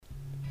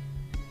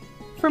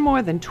For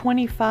more than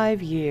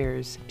 25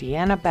 years,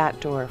 Deanna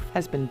Batdorf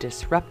has been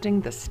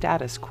disrupting the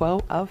status quo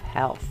of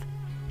health.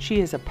 She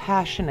is a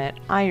passionate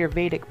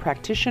Ayurvedic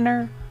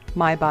practitioner,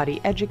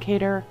 MyBody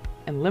educator,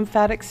 and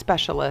lymphatic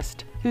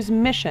specialist whose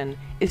mission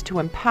is to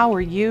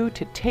empower you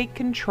to take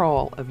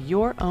control of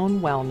your own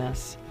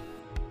wellness.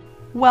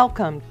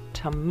 Welcome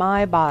to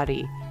My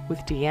Body with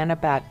Deanna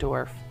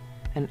Batdorf,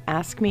 an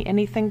Ask Me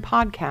Anything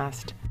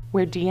podcast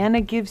where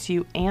Deanna gives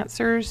you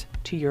answers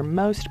to your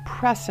most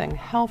pressing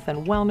health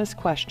and wellness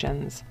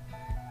questions.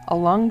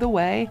 Along the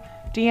way,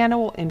 Deanna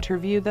will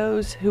interview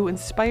those who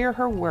inspire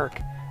her work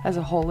as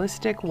a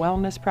holistic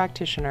wellness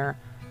practitioner,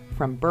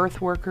 from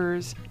birth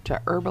workers to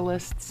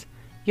herbalists,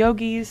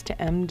 yogis to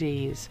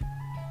MDs.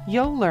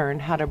 You'll learn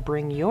how to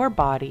bring your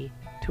body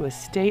to a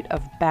state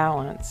of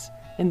balance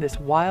in this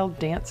wild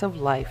dance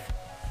of life.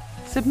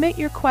 Submit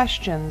your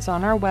questions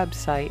on our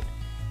website,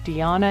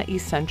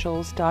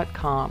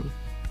 DeannaEssentials.com.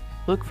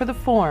 Look for the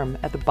form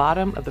at the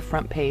bottom of the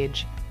front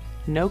page.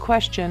 No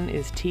question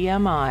is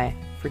TMI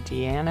for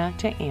Deanna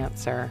to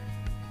answer.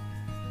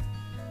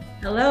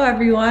 Hello,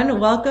 everyone.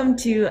 Welcome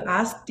to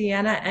Ask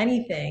Deanna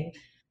Anything.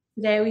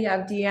 Today we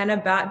have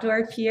Deanna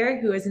Batdorf here,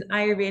 who is an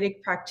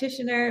Ayurvedic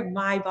practitioner,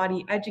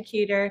 MyBody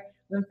educator,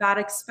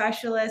 lymphatic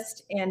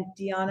specialist, and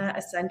Deanna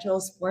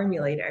Essentials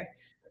formulator.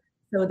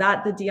 So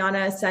that the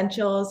Deanna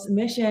Essentials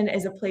mission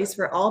is a place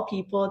for all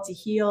people to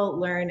heal,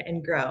 learn,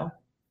 and grow.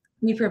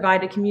 We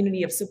provide a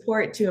community of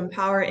support to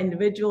empower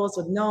individuals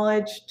with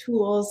knowledge,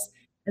 tools,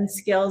 and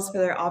skills for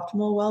their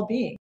optimal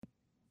well-being.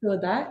 So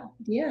with that,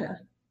 Deanna.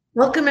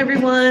 Welcome,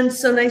 everyone.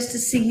 So nice to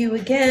see you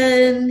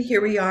again.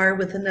 Here we are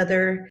with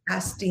another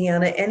Ask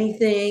Deanna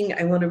Anything.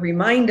 I want to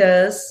remind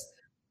us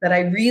that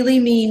I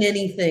really mean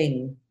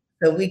anything.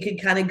 So we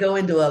could kind of go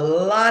into a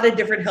lot of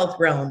different health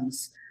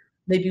realms.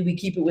 Maybe we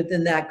keep it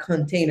within that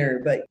container,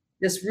 but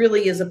this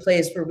really is a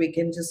place where we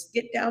can just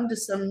get down to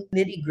some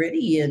nitty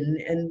gritty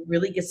and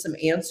really get some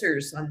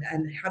answers on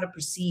how to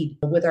proceed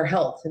with our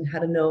health and how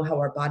to know how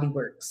our body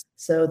works.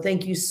 So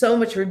thank you so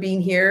much for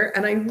being here.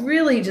 And I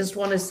really just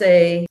want to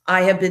say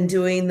I have been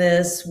doing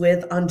this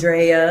with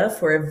Andrea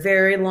for a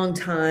very long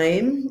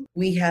time.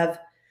 We have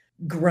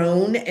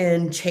grown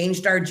and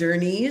changed our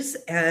journeys.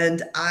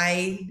 And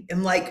I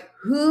am like,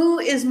 who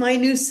is my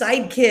new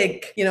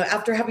sidekick? You know,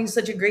 after having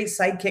such a great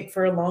sidekick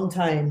for a long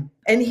time.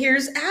 And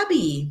here's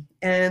Abby.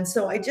 And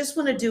so I just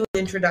want to do an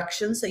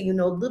introduction so you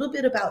know a little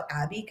bit about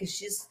Abby, because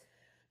she's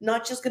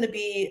not just going to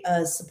be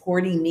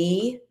supporting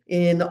me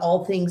in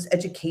all things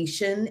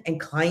education and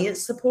client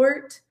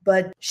support,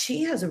 but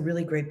she has a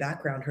really great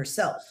background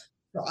herself.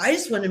 So I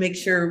just want to make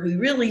sure we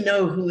really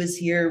know who is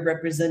here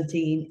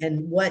representing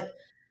and what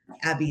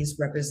Abby is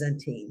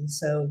representing.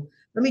 So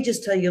let me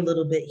just tell you a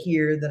little bit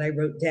here that I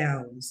wrote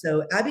down.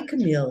 So Abby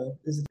Camille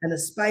is an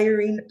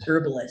aspiring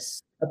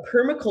herbalist, a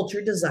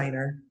permaculture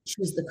designer.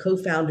 She's the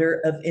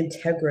co-founder of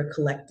Integra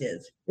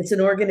Collective. It's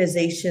an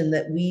organization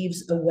that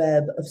weaves a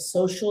web of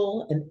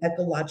social and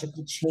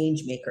ecological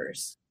change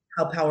makers.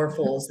 How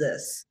powerful is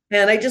this?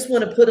 And I just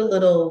want to put a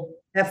little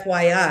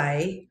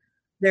FYI.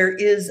 There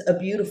is a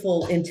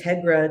beautiful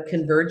Integra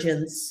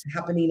convergence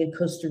happening in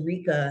Costa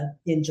Rica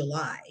in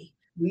July.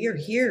 We are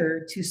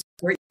here to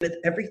support you with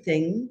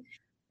everything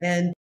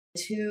and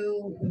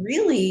to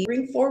really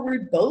bring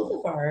forward both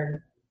of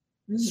our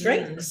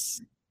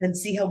strengths and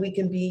see how we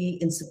can be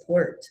in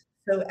support.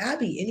 So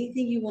Abby,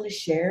 anything you want to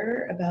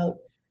share about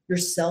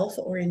yourself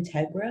or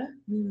Integra?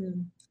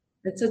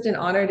 It's such an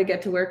honor to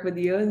get to work with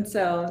you. And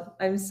so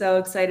I'm so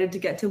excited to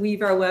get to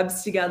weave our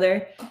webs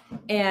together.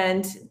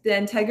 And the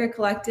Integra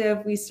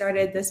Collective, we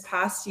started this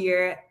past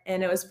year,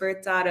 and it was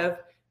birthed out of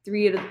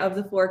 3 of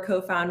the 4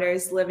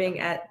 co-founders living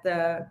at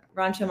the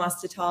Rancho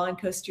Mastatal in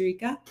Costa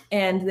Rica.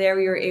 And there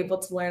we were able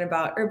to learn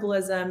about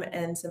herbalism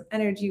and some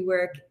energy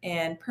work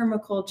and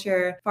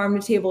permaculture,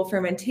 farm-to-table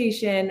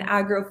fermentation,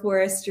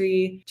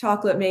 agroforestry,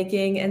 chocolate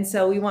making. And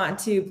so we want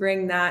to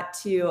bring that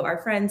to our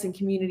friends and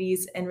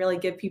communities and really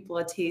give people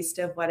a taste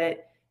of what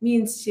it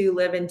means to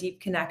live in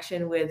deep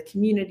connection with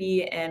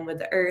community and with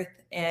the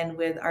earth and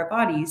with our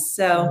bodies.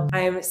 So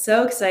I'm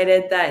so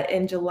excited that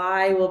in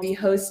July we'll be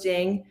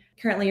hosting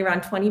currently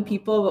around 20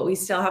 people, but we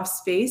still have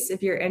space.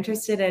 If you're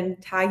interested in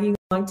tagging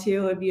along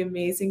too, it would be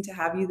amazing to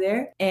have you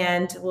there.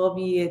 And we'll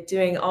be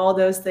doing all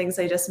those things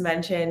I just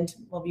mentioned.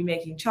 We'll be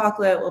making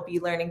chocolate. We'll be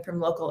learning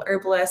from local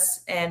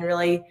herbalists and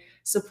really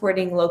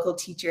supporting local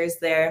teachers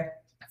there.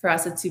 For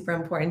us, it's super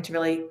important to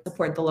really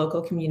support the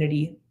local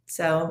community.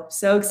 So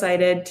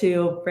excited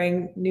to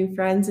bring new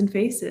friends and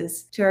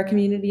faces to our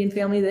community and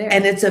family there.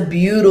 And it's a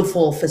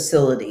beautiful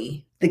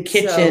facility. The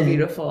kitchen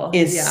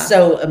is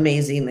so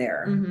amazing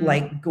there,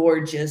 like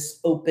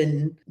gorgeous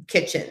open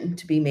kitchen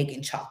to be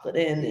making chocolate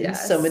in and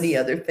so many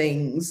other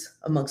things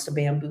amongst a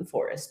bamboo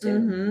forest.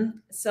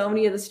 So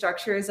many of the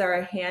structures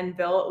are hand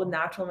built with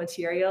natural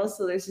materials.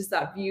 So there's just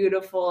that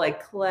beautiful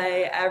like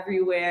clay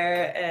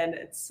everywhere, and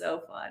it's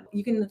so fun.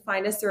 You can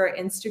find us through our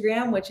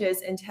Instagram, which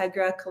is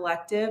Integra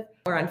Collective,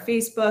 or on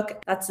Facebook.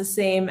 That's the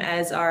same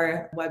as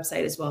our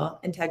website as well,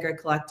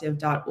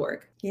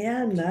 integracollective.org.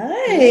 Yeah,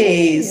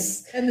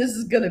 nice. And this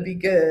is going to be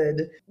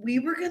good. We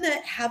were going to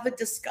have a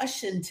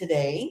discussion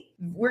today.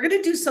 We're going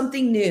to do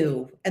something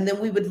new, and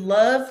then we would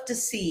love to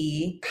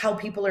see how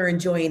people are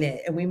enjoying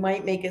it. And we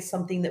might make it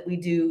something that we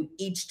do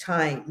each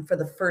time for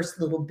the first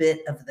little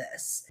bit of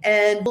this.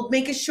 And we'll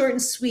make it short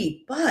and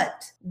sweet.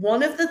 But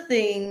one of the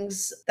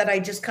things that I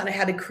just kind of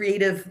had a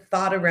creative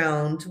thought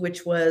around,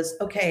 which was,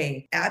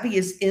 okay, Abby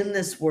is in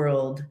this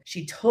world.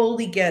 She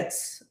totally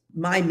gets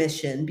my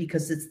mission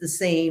because it's the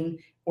same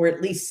or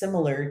at least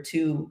similar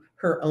to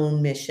her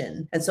own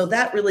mission. And so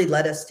that really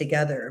led us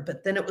together.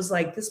 But then it was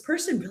like, this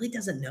person really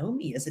doesn't know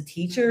me as a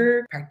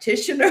teacher,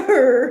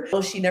 practitioner.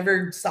 Well, she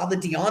never saw the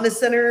Dhyana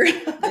Center.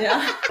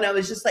 Yeah. And I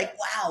was just like,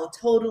 wow,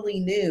 totally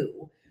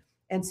new.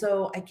 And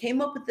so I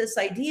came up with this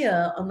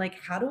idea on like,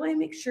 how do I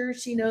make sure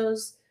she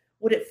knows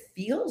what it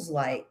feels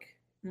like?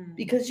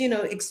 Because, you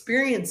know,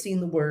 experiencing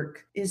the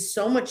work is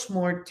so much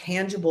more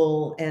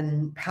tangible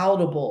and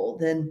palatable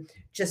than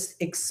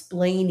just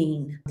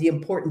explaining the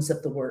importance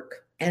of the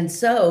work. And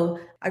so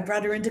I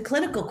brought her into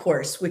clinical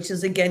course, which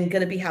is again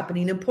going to be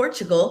happening in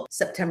Portugal,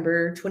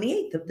 September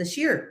 28th of this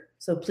year.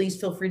 So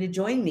please feel free to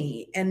join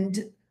me. And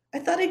I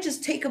thought I'd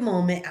just take a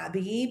moment,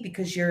 Abby,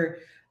 because you're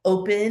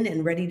open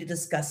and ready to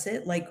discuss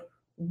it. Like,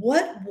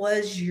 what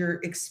was your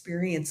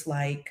experience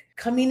like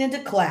coming into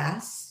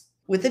class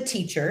with a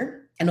teacher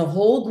and a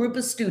whole group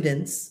of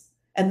students?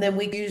 And then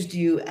we used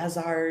you as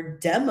our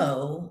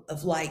demo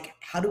of like,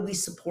 how do we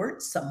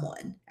support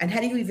someone? And how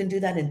do you even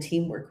do that in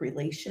teamwork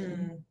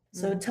relation?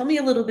 So tell me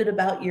a little bit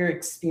about your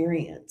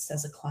experience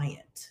as a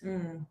client.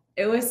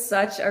 It was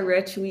such a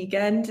rich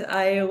weekend.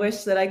 I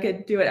wish that I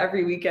could do it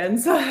every weekend.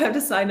 So I have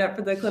to sign up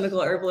for the clinical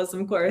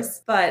herbalism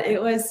course. But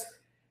it was,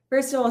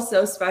 first of all,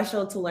 so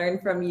special to learn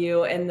from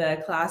you in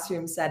the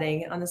classroom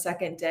setting. On the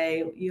second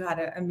day, you had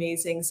an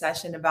amazing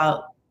session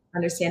about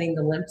understanding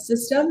the lymph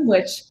system,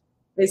 which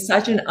is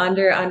such an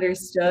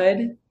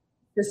understood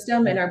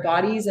system in our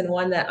bodies, and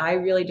one that I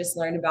really just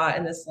learned about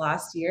in this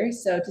last year.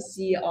 So to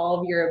see all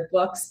of your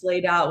books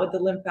laid out with the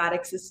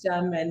lymphatic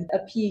system and a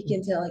peek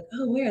into like,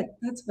 oh,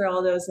 that's where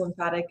all those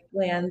lymphatic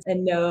glands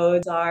and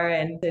nodes are,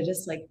 and to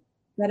just like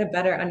get a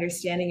better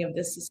understanding of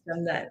this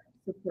system that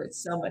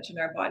supports so much in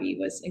our body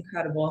was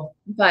incredible.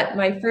 But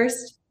my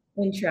first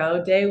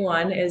intro, day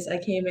one, is I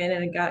came in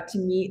and I got to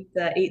meet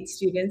the 8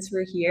 students who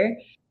were here.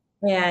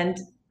 And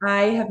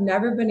I have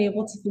never been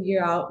able to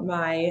figure out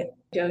my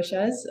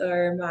doshas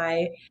or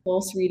my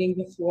pulse reading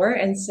before.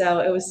 And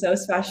so it was so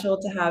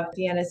special to have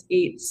Dhyana's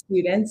 8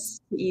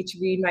 students to each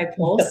read my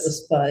pulse. That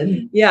was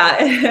fun. Yeah,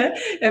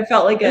 it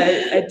felt like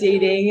a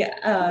dating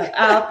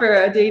app or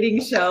a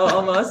dating show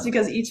almost,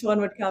 because each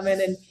one would come in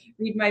and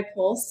read my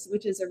pulse,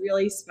 which is a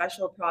really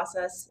special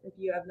process if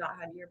you have not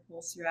had your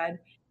pulse read.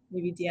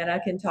 Maybe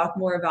Dhyana can talk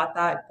more about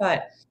that,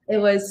 but it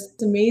was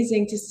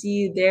amazing to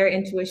see their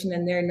intuition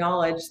and their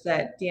knowledge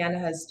that Dhyana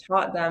has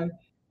taught them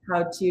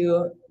how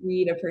to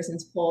read a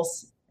person's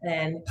pulse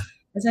and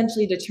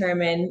essentially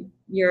determine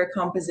your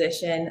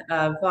composition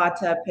of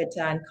Vata,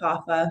 Pitta, and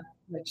Kapha,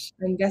 which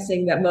I'm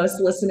guessing that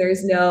most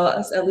listeners know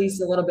at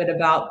least a little bit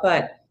about,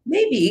 but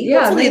maybe.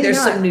 Yeah, hopefully maybe there's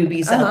not. Some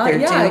newbies out there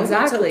too. Yeah,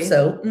 exactly.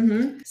 So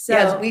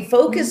yeah, we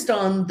focused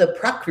on the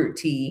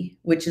Prakruti,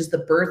 which is the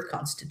birth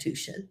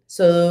constitution.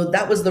 So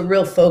that was the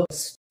real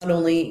focus, not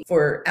only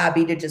for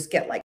Abby to just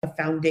get like a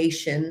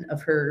foundation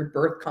of her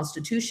birth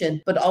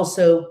constitution, but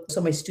also so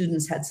my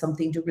students had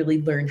something to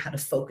really learn how to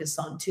focus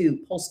on too.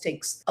 Pulse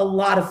takes a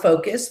lot of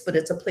focus, but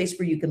it's a place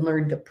where you can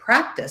learn to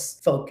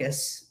practice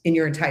focus in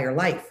your entire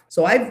life.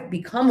 So I've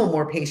become a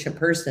more patient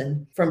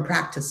person from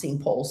practicing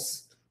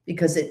pulse,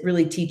 because it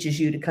really teaches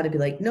you to kind of be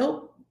like,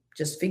 nope,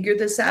 just figure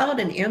this out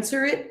and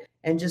answer it.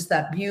 And just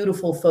that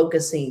beautiful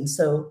focusing.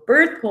 So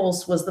birth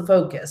pulse was the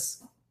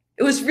focus.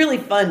 It was really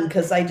fun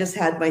because I just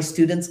had my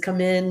students come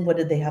in. What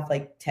did they have,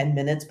 like 10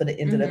 minutes? But it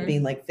ended up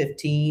being like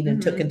 15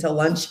 and took until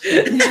lunch.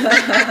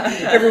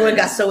 Everyone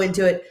got so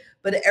into it.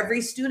 But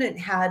every student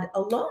had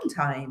alone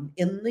time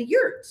in the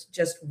yurt,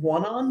 just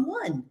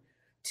one-on-one,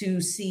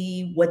 to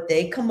see what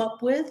they come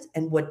up with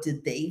and what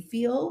did they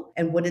feel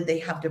and what did they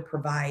have to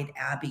provide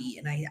Abby.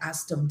 And I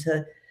asked them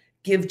to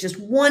give just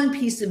one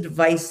piece of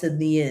advice in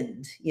the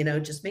end, you know,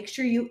 just make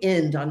sure you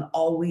end on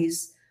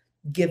always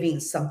giving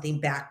something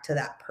back to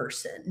that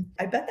person.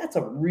 I bet that's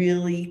a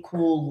really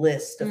cool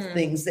list of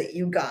things that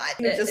you got.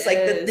 Just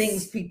like the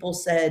things people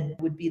said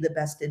would be the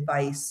best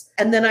advice.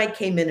 And then I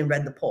came in and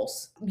read the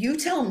pulse. You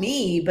tell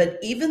me, but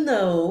even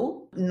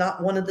though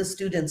not one of the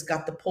students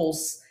got the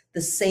pulse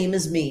the same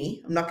as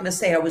me, I'm not going to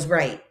say I was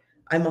right.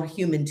 I'm a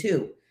human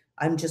too.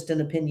 I'm just an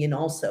opinion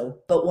also.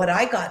 But what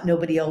I got,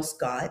 nobody else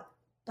got.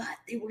 But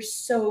they were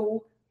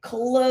so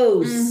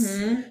close.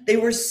 They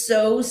were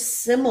so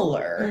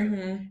similar.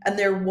 And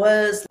there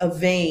was a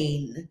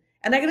vein.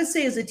 And I got to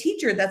say, as a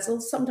teacher, that's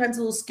sometimes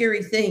a little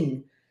scary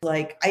thing.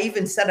 Like I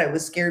even said I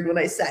was scared when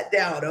I sat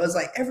down. I was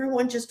like,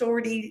 everyone just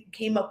already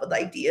came up with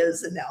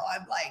ideas. And now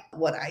I'm like,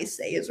 what I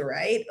say is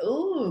right.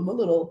 Oh, I'm a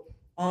little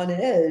on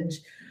edge.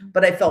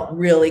 But I felt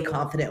really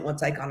confident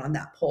once I got on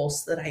that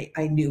pulse that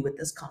I knew what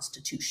this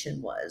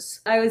constitution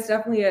was. I was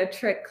definitely a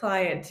trick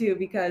client too,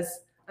 because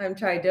I'm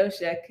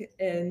tridoshic,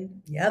 and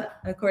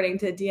according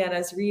to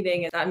Deanna's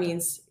reading, that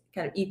means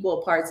kind of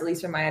equal parts, at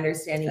least from my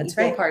understanding,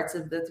 equal parts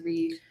of the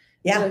three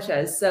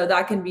doshas. So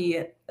that can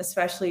be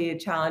especially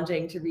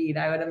challenging to read,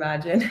 I would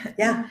imagine.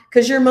 Yeah,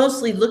 because you're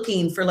mostly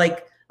looking for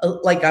like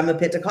I'm a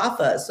Pitta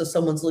Kapha. So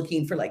someone's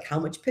looking for like how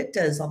much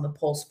Pitta is on the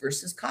pulse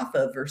versus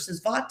Kapha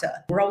versus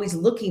Vata. We're always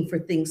looking for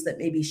things that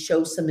maybe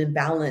show some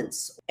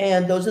imbalance.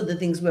 And those are the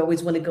things we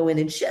always want to go in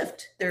and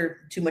shift.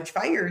 There too much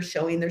fire is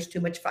showing there's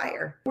too much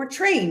fire. We're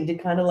trained to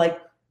kind of like,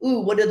 ooh,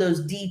 what are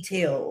those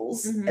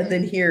details? And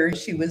then here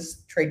she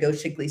was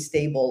tridoshically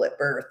stable at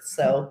birth.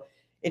 So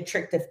it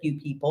tricked a few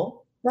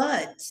people.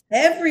 But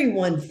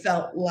everyone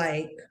felt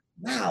like,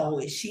 wow,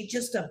 is she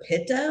just a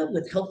Pitta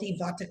with healthy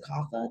Vata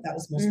Kapha? That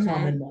was the most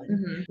common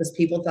one. Because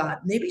people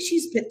thought maybe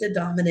she's Pitta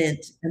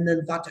dominant and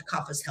then Vata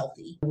Kapha's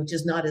healthy, which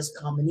is not as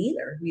common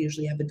either. We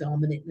usually have a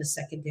dominant and a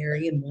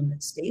secondary and one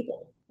that's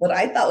stable. What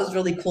I thought was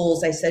really cool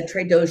is I said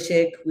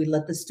tridoshic. We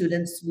let the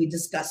students, we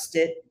discussed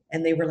it.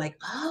 And they were like,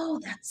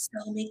 oh, that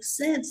still makes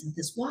sense. And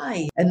this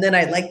why. And then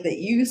I like that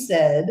you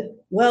said,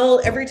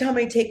 well, every time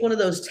I take one of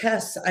those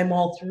tests, I'm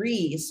all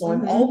three. So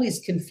I'm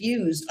always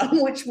confused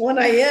on which one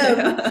I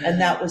am.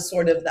 And that was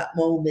sort of that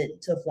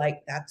moment of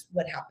like, that's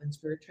what happens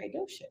for a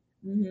tridoshic.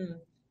 And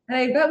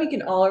I bet we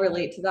can all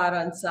relate to that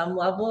on some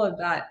level of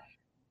that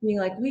being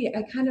like, wait,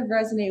 I kind of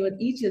resonate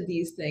with each of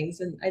these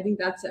things. And I think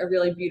that's a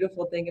really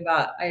beautiful thing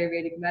about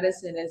Ayurvedic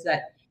medicine is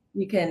that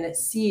you can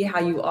see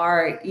how you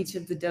are each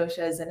of the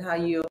doshas and how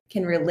you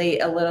can relate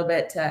a little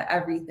bit to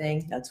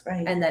everything. That's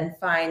right. And then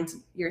find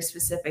your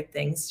specific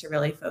things to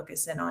really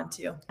focus in on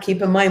too.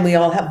 Keep in mind, we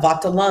all have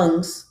Vata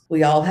lungs.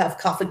 We all have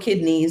Kapha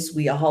kidneys.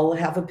 We all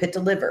have a Pitta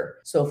liver.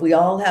 So if we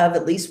all have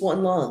at least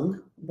one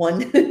lung,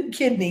 one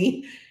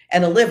kidney,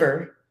 and a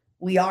liver,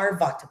 we are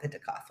Vata Pitta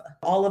Kapha.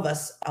 All of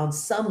us on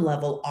some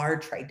level are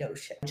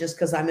tridoshic. Just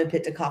because I'm a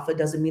Pitta Kapha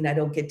doesn't mean I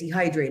don't get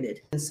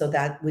dehydrated. And so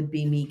that would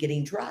be me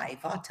getting dry,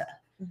 Vata.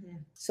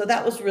 So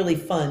that was really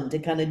fun to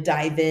kind of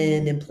dive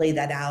in and play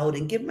that out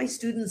and give my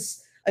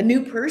students a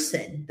new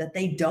person that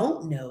they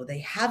don't know. They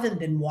haven't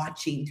been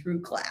watching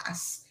through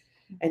class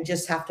and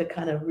just have to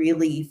kind of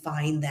really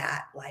find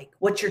that, like,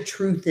 what's your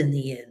truth in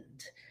the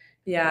end?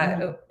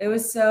 Yeah, it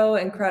was so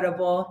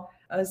incredible.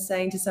 I was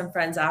saying to some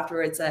friends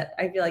afterwards that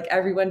I feel like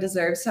everyone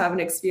deserves to have an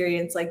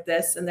experience like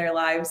this in their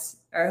lives,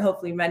 or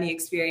hopefully many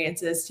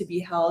experiences, to be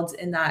held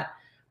in that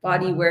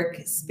body work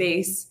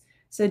space.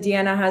 So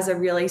Deanna has a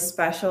really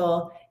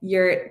special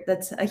yurt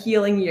that's a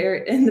healing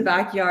yurt in the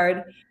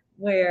backyard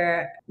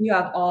where you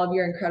have all of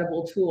your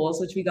incredible tools,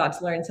 which we got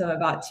to learn some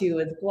about too,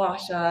 with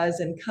guashas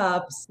and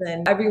cups,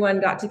 and everyone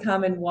got to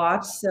come and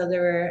watch. So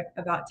there were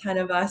about 10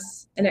 of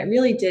us, and it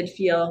really did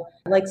feel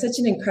like such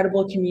an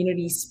incredible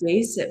community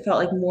space. It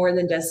felt like more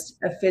than just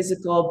a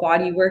physical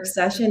body work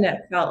session.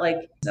 It felt like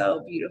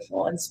so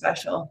beautiful and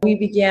special. We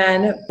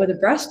began with a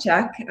breast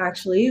check,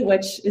 actually,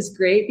 which is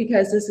great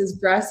because this is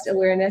Breast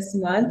Awareness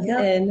Month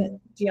in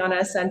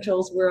Dhyana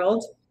Essentials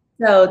world.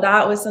 So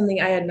that was something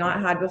I had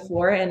not had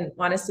before, and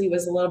honestly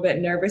was a little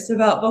bit nervous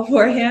about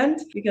beforehand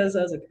because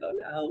I was like, oh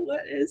no,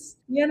 what is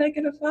Deanna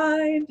gonna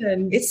find?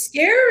 And it's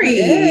scary.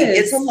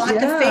 It's a lot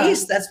to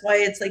face. That's why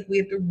it's like we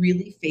have to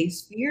really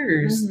face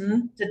fears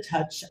to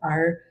touch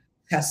our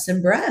chests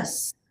and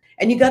breasts.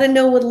 And you got to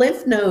know what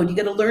lymph node, you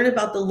got to learn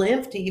about the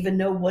lymph to even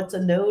know what's a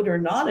node or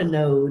not a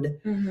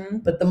node.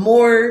 But the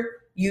more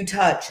you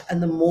touch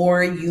and the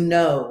more you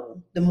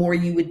know, the more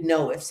you would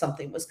know if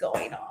something was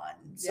going on.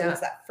 So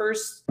it's that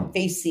first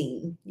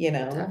facing, you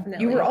know.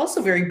 Definitely. You were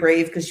also very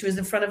brave because she was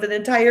in front of an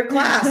entire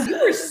class. You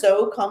were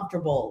so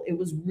comfortable. It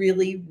was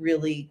really,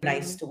 really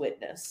nice to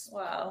witness.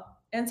 Wow.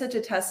 And such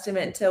a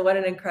testament to what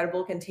an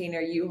incredible container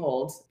you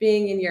hold.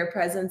 Being in your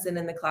presence and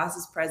in the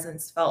class's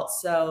presence felt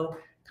so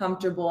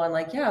comfortable and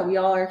like, yeah, we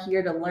all are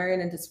here to learn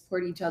and to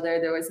support each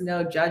other. There was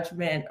no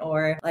judgment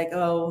or like,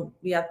 oh,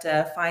 we have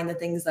to find the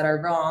things that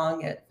are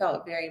wrong. It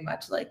felt very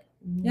much like,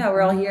 yeah,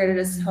 we're all here to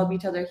just help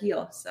each other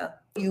heal. So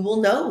you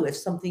will know if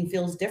something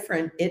feels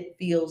different, it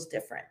feels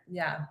different.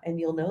 Yeah. And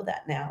you'll know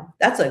that now.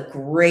 That's a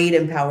great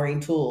empowering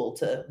tool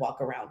to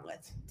walk around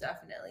with.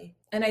 Definitely.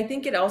 And I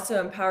think it also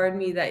empowered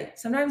me that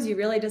sometimes you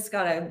really just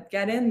got to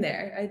get in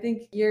there. I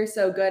think you're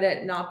so good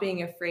at not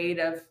being afraid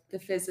of the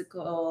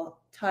physical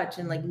touch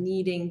and like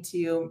needing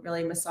to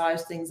really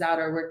massage things out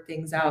or work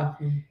things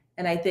out.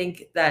 And I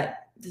think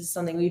that this is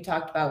something we've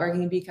talked about where it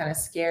can be kind of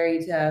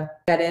scary to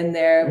get in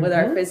there with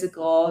our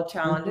physical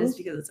challenges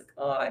because it's like,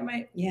 oh, I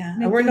might. Yeah.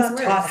 And we're not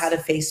taught how to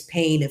face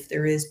pain if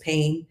there is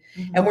pain.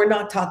 And we're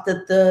not taught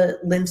that the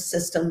lymph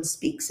system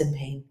speaks in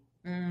pain.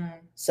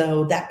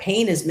 So that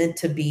pain is meant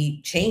to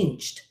be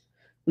changed.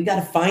 We got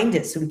to find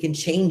it so we can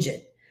change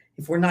it.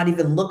 If we're not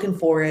even looking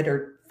for it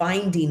or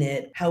finding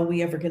it, how are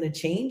we ever going to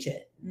change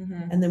it?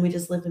 And then we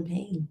just live in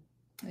pain.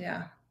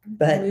 Yeah.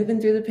 But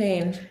moving through the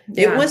pain.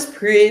 It was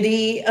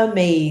pretty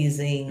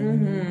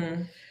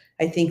amazing.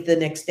 I think the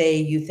next day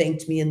you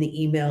thanked me in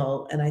the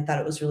email, and I thought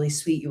it was really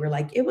sweet. You were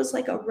like, it was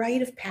like a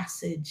rite of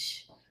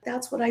passage.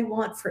 That's what I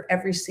want for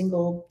every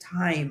single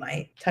time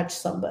I touch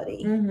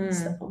somebody.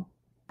 So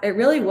it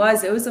really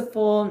was. It was a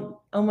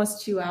full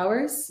almost 2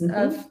 hours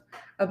of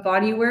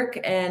body work,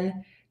 and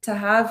to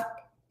have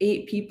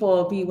 8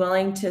 people be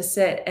willing to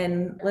sit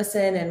and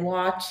listen and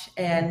watch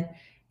and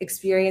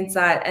experience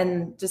that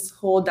and just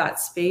hold that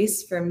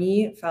space, for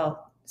me felt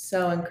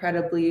so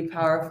incredibly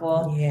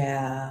powerful.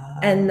 Yeah.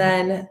 And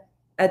then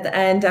at the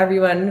end,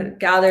 everyone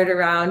gathered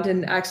around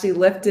and actually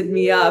lifted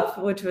me up,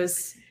 which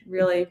was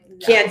really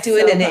can't do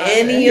it in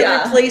any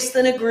other place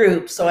than a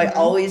group. So I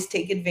always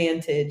take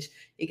advantage.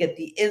 You get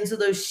the ends of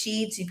those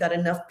sheets. You got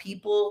enough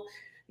people.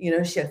 You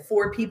know, she had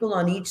 4 people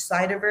on each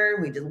side of her.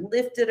 We just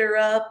lifted her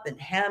up and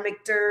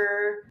hammocked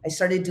her. I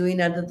started doing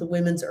that at the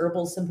Women's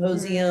Herbal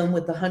Symposium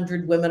with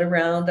 100 women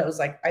around. I was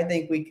like, I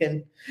think we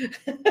can,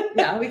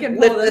 we can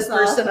lift this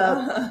person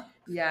up.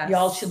 Yeah,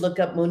 y'all should look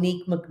up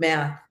Monique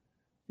McMath,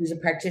 who's a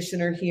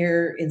practitioner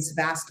here in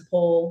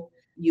Sebastopol.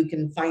 You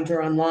can find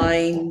her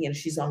online. You know,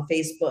 she's on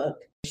Facebook.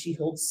 She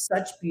holds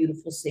such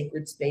beautiful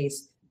sacred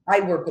space. I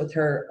work with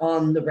her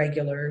on the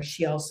regular.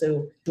 She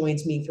also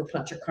joins me for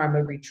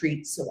Panchakarma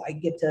retreats, so I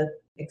get to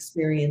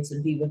experience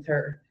and be with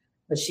her.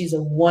 But she's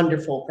a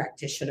wonderful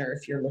practitioner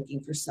if you're looking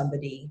for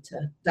somebody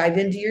to dive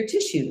into your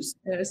tissues.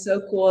 It was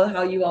so cool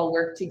how you all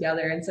work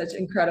together in such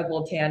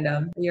incredible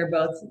tandem. You're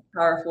both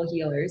powerful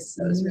healers,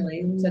 so it was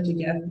really such a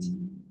gift.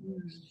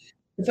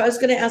 If I was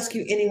going to ask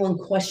you any one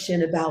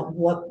question about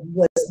what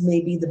was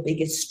maybe the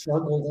biggest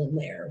struggle in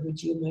there,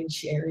 would you mind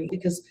sharing?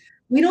 Because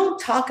we don't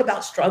talk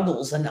about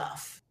struggles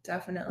enough.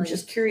 Definitely. I'm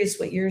just curious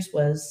what yours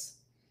was,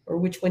 or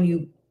which one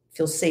you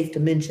feel safe to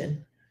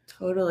mention.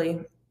 Totally.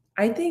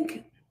 I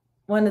think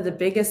one of the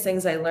biggest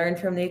things I learned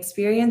from the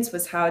experience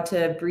was how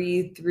to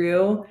breathe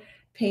through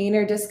pain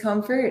or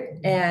discomfort.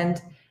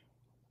 And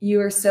you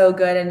were so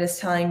good in just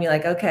telling me,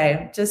 like,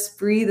 okay, just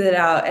breathe it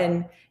out.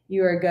 And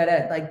you were good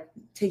at like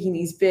taking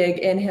these big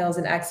inhales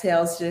and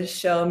exhales to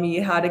show me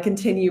how to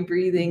continue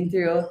breathing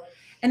through.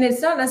 And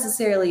it's not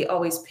necessarily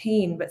always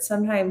pain, but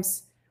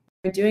sometimes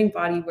when you're doing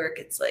body work,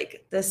 it's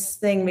like, this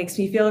thing makes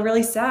me feel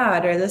really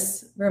sad, or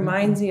this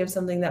reminds me of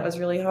something that was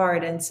really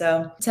hard. And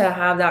so to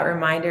have that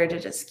reminder to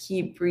just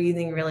keep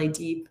breathing really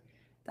deep,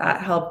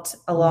 that helped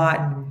a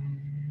lot.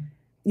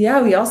 Yeah,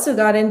 we also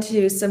got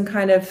into some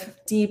kind of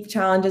deep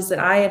challenges that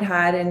I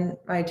had in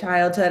my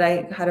childhood.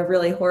 I had a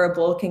really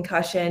horrible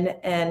concussion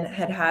and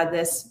had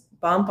this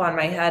bump on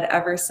my head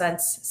ever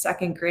since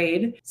 2nd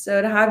grade.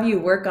 So to have you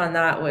work on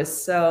that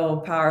was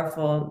so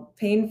powerful,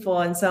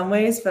 painful in some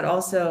ways, but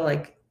also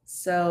like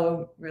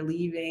so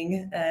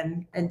relieving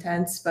and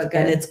intense, but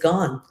good. And it's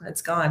gone.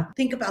 It's gone.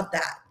 Think about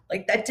that.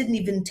 Like, that didn't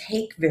even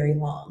take very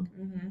long.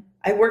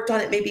 I worked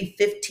on it maybe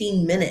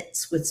 15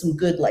 minutes with some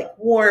good like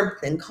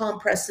warmth and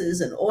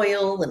compresses and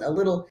oil and a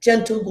little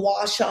gentle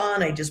gua sha.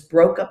 I just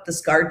broke up the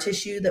scar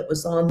tissue that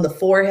was on the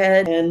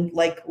forehead, and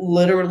like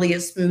literally it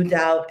smoothed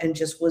out and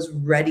just was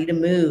ready to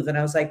move. And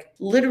I was like,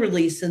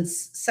 literally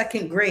since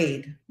 2nd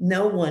grade,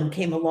 no one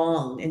came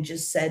along and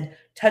just said,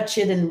 touch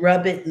it and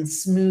rub it and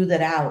smooth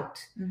it out.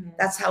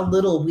 That's how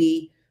little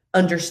we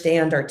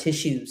understand our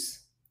tissues.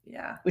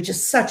 Yeah. Which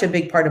is such a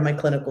big part of my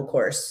clinical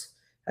course.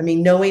 I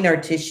mean, knowing our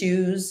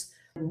tissues,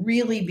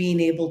 really being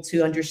able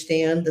to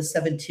understand the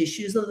 7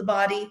 tissues of the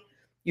body,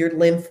 your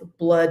lymph,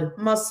 blood,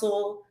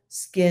 muscle,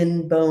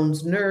 skin,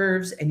 bones,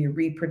 nerves, and your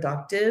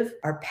reproductive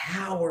are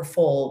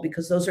powerful,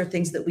 because those are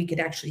things that we could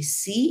actually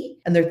see,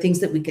 and they're things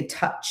that we could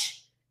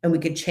touch and we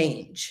could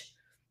change.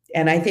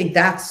 And I think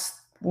that's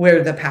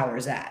where the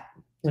power's at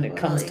when it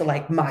comes to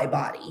like my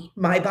body.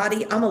 My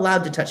body, I'm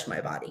allowed to touch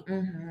my body.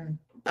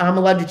 I'm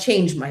allowed to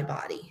change my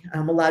body.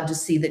 I'm allowed to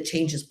see that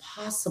change is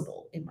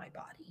possible in my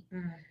body.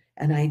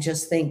 And I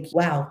just think,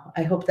 wow,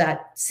 I hope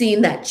that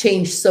seeing that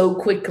change so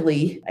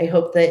quickly, I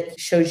hope that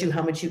shows you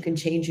how much you can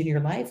change in your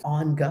life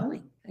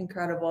ongoing.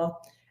 Incredible.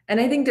 And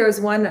I think there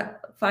was one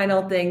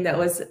final thing that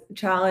was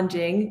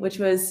challenging, which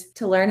was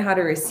to learn how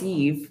to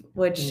receive,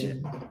 which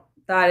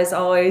that is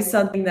always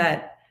something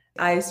that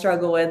I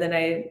struggle with. And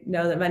I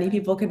know that many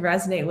people can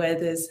resonate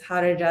with, is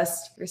how to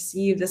just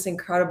receive this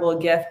incredible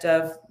gift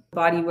of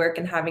body work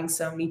and having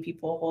so many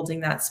people holding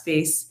that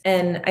space.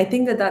 And I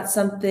think that that's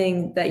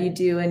something that you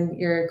do in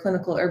your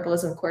clinical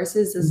herbalism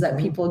courses, is that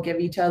people give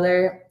each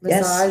other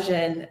massage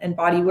and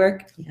body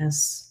work.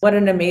 Yes. What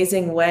an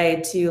amazing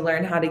way to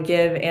learn how to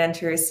give and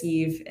to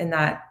receive in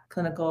that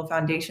clinical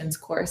foundations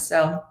course.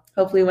 So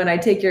hopefully when I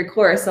take your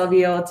course, I'll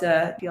be able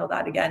to feel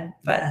that again.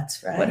 But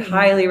that's right. Would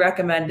highly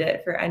recommend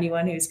it for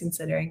anyone who's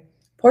considering.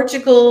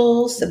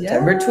 Portugal,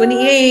 September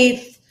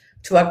 28th.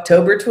 To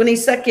October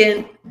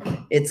 22nd.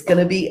 It's going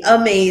to be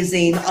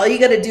amazing. All you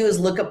got to do is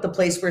look up the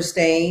place we're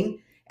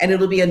staying, and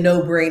it'll be a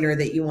no-brainer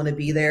that you want to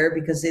be there,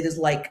 because it is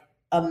like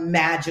a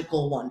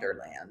magical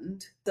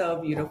wonderland.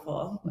 So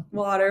beautiful.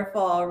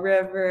 Waterfall,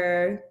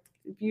 river,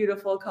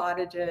 beautiful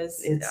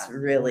cottages. It's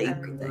really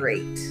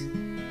great.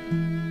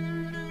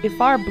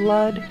 If our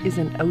blood is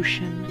an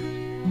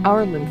ocean,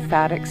 Our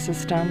lymphatic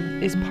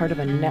system is part of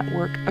a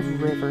network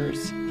of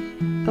rivers.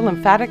 The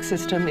lymphatic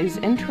system is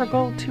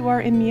integral to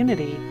our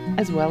immunity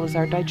as well as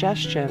our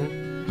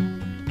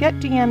digestion. Get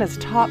Deanna's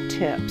top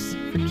tips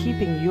for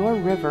keeping your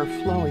river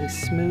flowing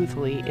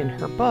smoothly in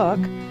her book,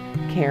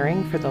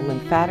 Caring for the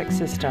Lymphatic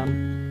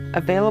System,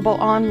 available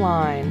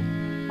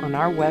online on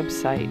our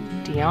website,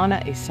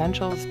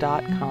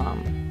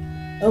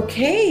 DeannaEssentials.com.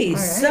 Okay, All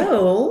right.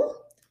 so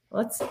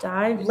Let's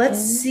dive let's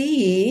in.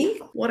 see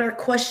what our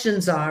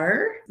questions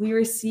are. We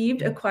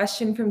received a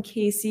question from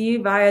Casey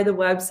via the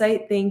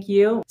website. Thank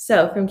you.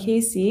 So from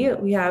Casey,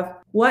 we have,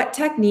 what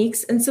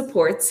techniques and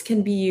supports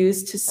can be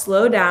used to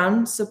slow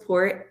down,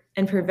 support,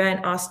 and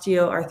prevent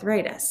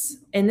osteoarthritis?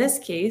 In this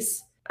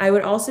case, I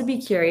would also be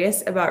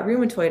curious about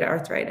rheumatoid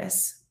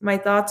arthritis. My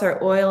thoughts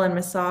are oil and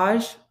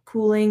massage,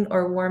 cooling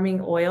or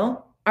warming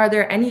oil. Are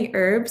there any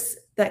herbs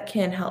that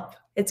can help?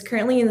 It's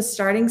currently in the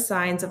starting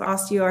signs of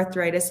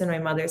osteoarthritis in my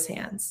mother's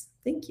hands.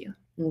 Thank you.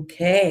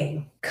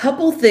 Okay,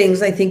 couple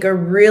things I think are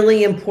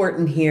really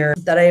important here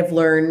that I have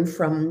learned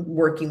from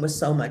working with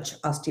so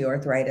much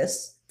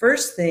osteoarthritis.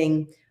 First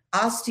thing,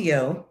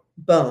 osteo,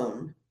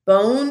 bone.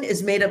 Bone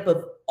is made up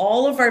of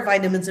all of our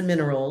vitamins and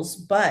minerals,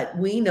 but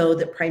we know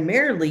that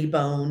primarily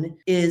bone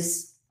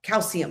is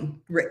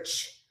calcium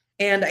rich.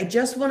 And I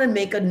just want to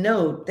make a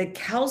note that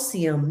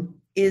calcium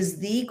is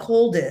the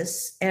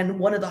coldest and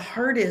one of the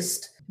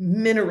hardest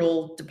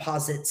mineral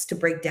deposits to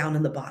break down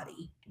in the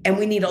body. And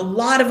we need a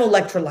lot of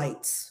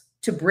electrolytes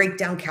to break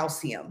down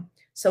calcium.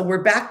 So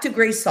we're back to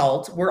gray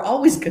salt. We're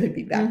always going to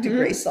be back to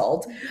gray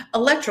salt.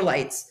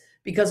 Electrolytes,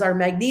 because our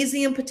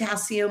magnesium,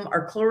 potassium,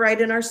 our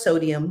chloride, and our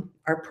sodium,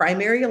 our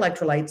primary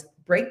electrolytes,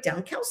 break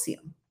down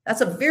calcium.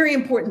 That's a very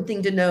important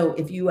thing to know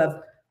if you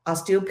have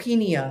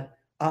osteopenia,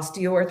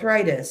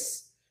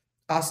 osteoarthritis,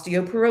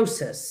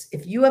 osteoporosis.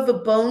 If you have a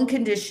bone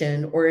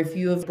condition, or if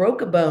you have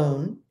broke a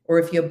bone, or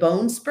if you have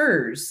bone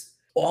spurs,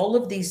 all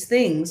of these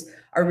things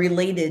are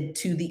related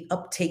to the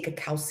uptake of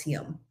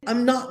calcium.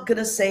 I'm not going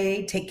to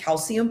say take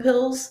calcium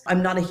pills.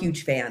 I'm not a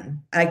huge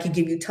fan. I could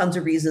give you tons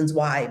of reasons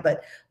why,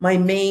 but my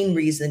main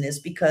reason is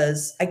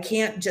because I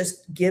can't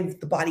just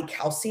give the body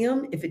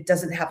calcium if it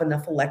doesn't have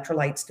enough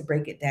electrolytes to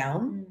break it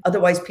down.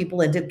 Otherwise,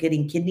 people end up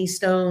getting kidney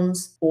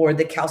stones, or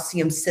the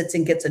calcium sits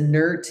and gets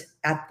inert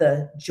at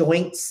the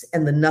joints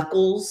and the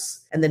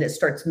knuckles, and then it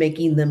starts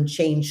making them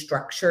change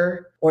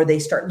structure, or they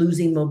start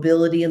losing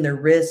mobility in their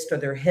wrist or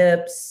their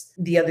hips.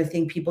 The other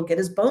thing people get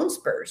is bone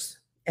spurs.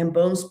 And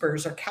bone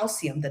spurs are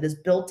calcium that is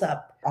built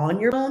up on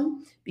your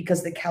bone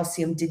because the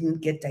calcium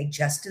didn't get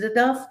digested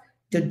enough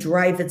to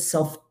drive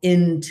itself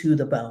into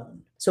the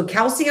bone. So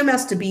calcium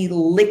has to be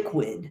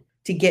liquid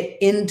to get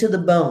into the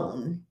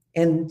bone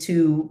and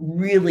to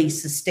really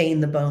sustain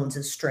the bones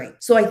as strength.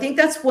 So I think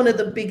that's one of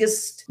the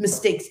biggest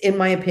mistakes, in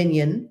my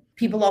opinion.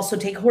 People also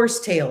take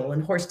horsetail,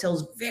 and horsetail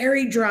is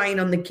very drying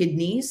on the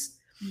kidneys.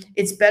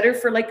 It's better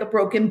for like a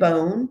broken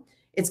bone.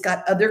 It's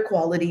got other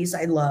qualities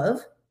I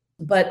love,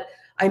 but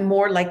I'm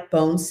more like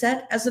bone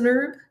set as an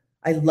herb.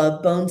 I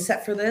love bone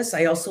set for this.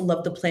 I also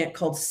love the plant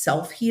called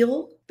Self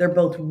Heal. They're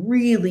both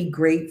really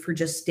great for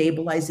just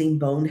stabilizing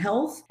bone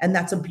health. And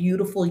that's a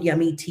beautiful,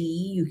 yummy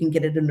tea. You can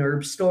get it at an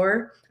herb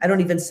store. I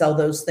don't even sell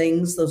those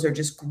things. Those are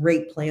just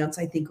great plants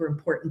I think are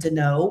important to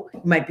know.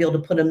 You might be able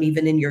to put them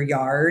even in your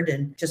yard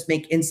and just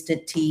make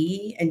instant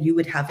tea, and you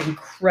would have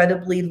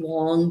incredibly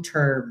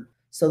long-term.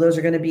 So those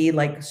are going to be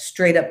like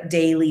straight up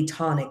daily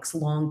tonics,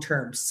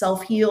 long-term,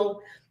 Self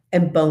Heal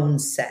and bone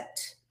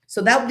set.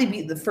 So that would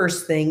be the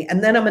first thing.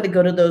 And then I'm going to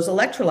go to those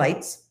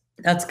electrolytes.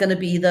 That's going to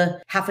be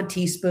the half a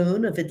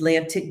teaspoon of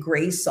Atlantic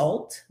gray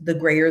salt. The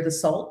grayer the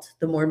salt,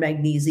 the more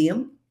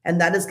magnesium. And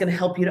that is going to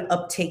help you to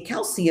uptake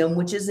calcium,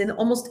 which is in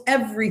almost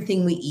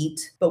everything we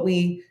eat. But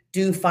we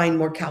do find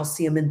more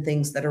calcium in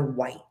things that are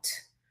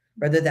white,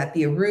 whether that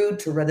be a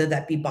root or whether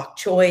that be bok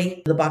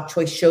choy. The bok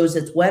choy shows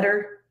it's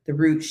wetter. The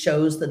root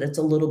shows that it's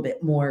a little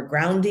bit more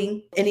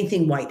grounding.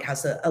 Anything white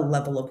has a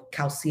level of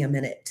calcium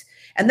in it.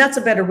 And that's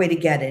a better way to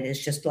get it,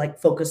 is just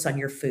like focus on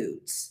your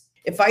foods.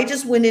 If I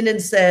just went in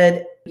and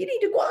said, you need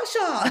to gua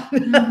sha,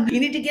 you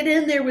need to get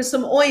in there with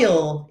some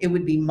oil, it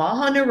would be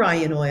Maha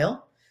Narayan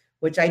oil,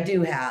 which I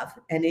do have,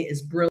 and it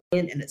is brilliant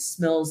and it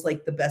smells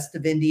like the best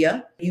of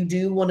India. You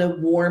do want to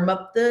warm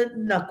up the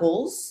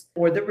knuckles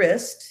or the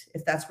wrist,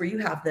 if that's where you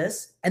have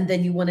this. And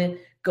then you want to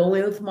go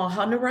in with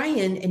Maha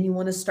Narayan and you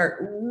want to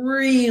start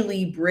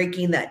really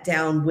breaking that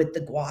down with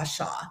the gua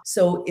sha.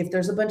 So if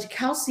there's a bunch of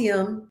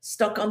calcium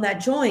stuck on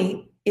that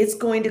joint, it's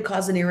going to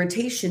cause an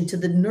irritation to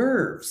the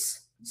nerves.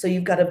 So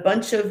you've got a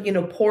bunch of,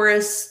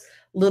 porous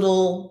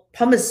little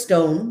pumice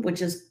stone,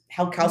 which is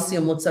how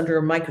calcium looks under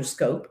a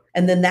microscope.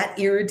 And then that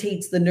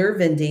irritates the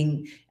nerve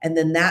ending, and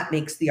then that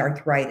makes the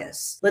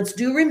arthritis. Let's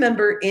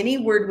remember any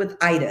word with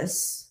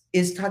itis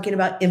is talking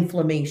about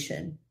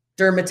inflammation,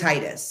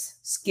 dermatitis,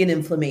 skin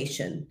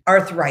inflammation,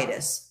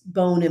 arthritis,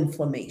 bone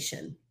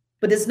inflammation.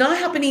 But it's not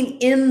happening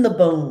in the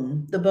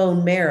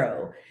bone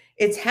marrow.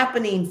 It's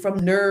happening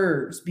from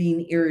nerves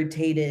being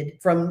irritated,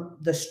 from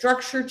the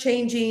structure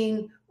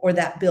changing or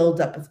that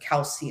buildup of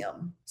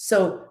calcium.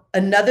 So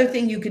Another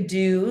thing you could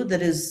do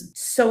that is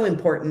so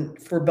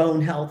important for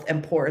bone health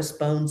and porous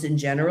bones in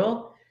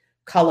general,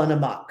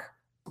 Kalainamak.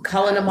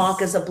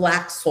 Kalainamak is a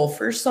black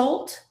sulfur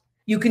salt.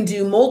 You can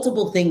do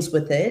multiple things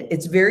with it.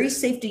 It's very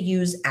safe to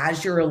use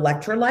as your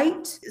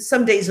electrolyte.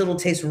 Some days it'll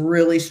taste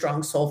really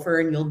strong sulfur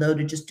and you'll know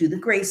to just do the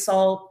gray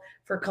salt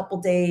for a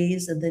couple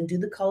days and then do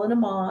the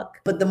Kalainamak.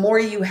 But the more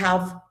you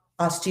have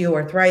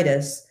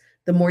osteoarthritis,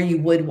 the more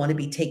you would want to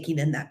be taking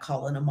in that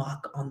Kalainamak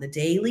on the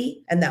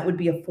daily. And that would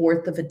be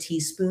 1/4 of a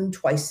teaspoon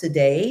twice a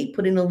day.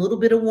 Put in a little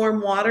bit of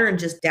warm water and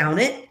just down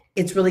it.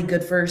 It's really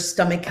good for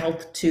stomach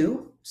health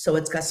too. So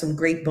it's got some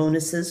great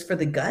bonuses for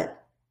the gut.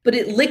 But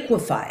it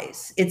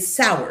liquefies. It's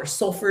sour.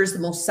 Sulfur is the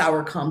most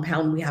sour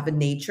compound we have in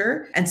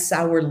nature, and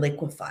sour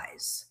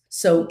liquefies.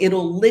 So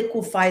it'll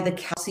liquefy the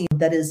calcium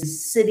that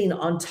is sitting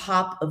on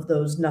top of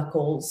those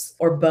knuckles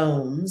or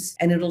bones,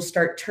 and it'll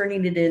start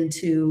turning it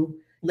into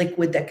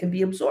liquid that can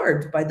be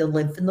absorbed by the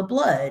lymph in the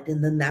blood.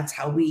 And then that's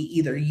how we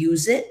either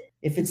use it.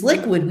 If it's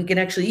liquid, we can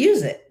actually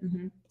use it.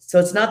 Mm-hmm. So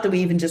it's not that we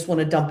even just want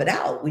to dump it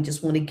out. We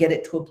just want to get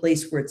it to a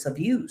place where it's of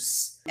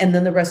use. And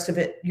then the rest of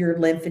it, your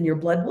lymph and your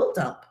blood will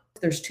dump.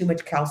 If there's too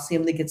much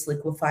calcium that gets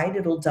liquefied,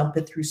 it'll dump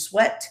it through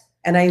sweat.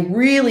 And I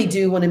really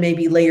do want to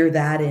maybe layer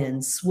that in,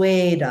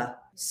 Sweda.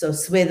 So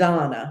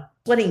Swedana,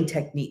 sweating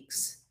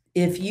techniques.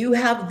 If you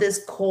have this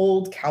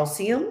cold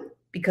calcium,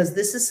 because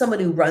this is someone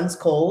who runs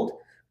cold,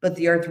 but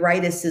the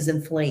arthritis is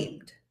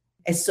inflamed.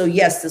 And so,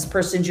 yes, this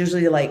person's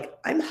usually like,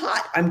 I'm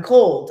hot, I'm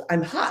cold,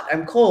 I'm hot,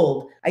 I'm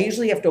cold. I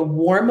usually have to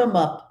warm them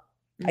up.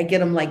 I get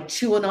them like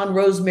chewing on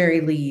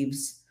rosemary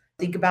leaves.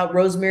 Think about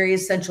rosemary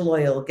essential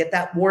oil. Get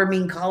that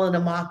warming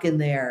Kalainamak in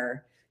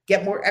there.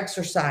 Get more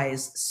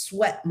exercise,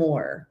 sweat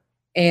more.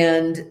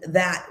 And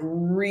that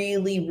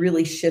really,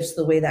 really shifts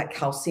the way that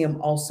calcium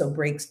also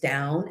breaks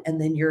down. And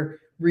then you're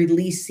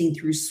releasing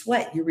through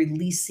sweat, you're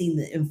releasing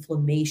the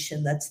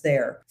inflammation that's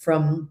there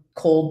from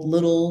cold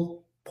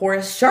little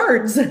porous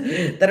shards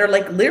that are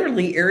like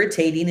literally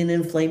irritating and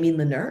inflaming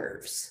the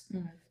nerves.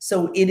 Mm-hmm.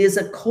 So it is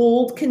a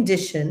cold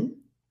condition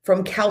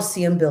from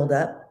calcium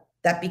buildup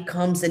that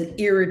becomes an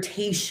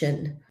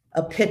irritation,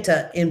 a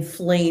pitta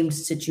inflamed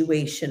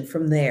situation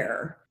from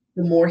there.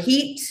 The more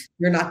heat,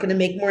 you're not going to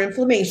make more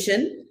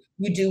inflammation.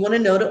 You do want to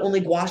know to only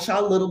gua sha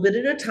a little bit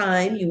at a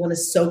time. You want to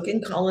soak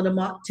in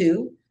Kalainamak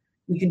too.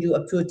 You can do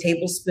up to a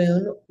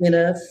tablespoon in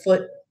a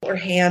foot or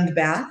hand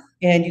bath.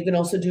 And you can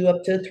also do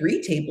up to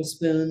 3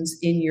 tablespoons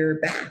in your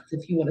bath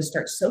if you want to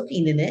start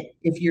soaking in it.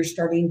 If you're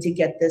starting to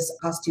get this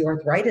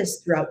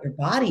osteoarthritis throughout your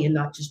body and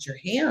not just your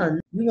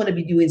hand, you want to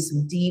be doing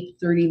some deep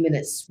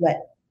 30-minute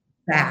sweat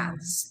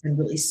baths and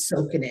really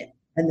soak in it.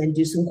 And then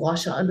do some gua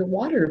sha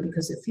underwater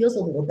because it feels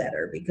a little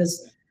better.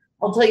 Because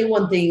I'll tell you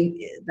one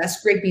thing, that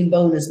scraping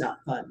bone is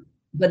not fun,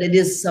 but it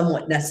is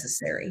somewhat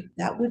necessary.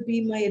 That would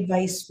be my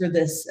advice for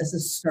this as a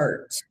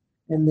start.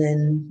 And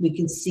then we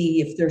can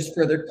see if there's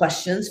further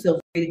questions. Feel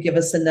free to give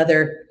us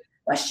another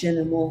question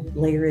and we'll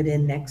layer it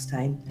in next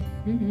time.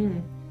 Mm-hmm.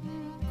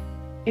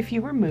 If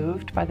you were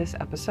moved by this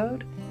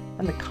episode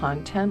and the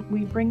content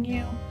we bring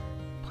you,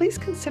 please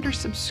consider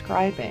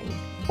subscribing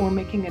or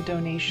making a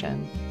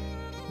donation.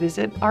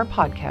 Visit our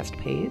podcast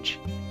page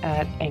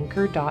at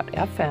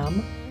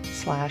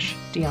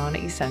anchor.fm/Diana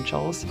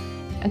Essentials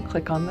and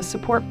click on the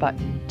support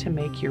button to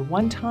make your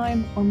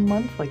one-time or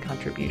monthly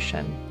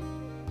contribution.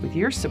 With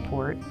your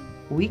support,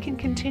 we can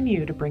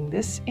continue to bring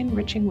this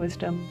enriching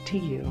wisdom to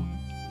you.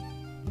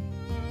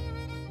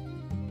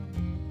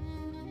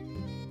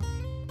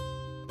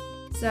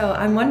 So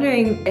I'm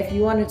wondering if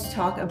you wanted to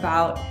talk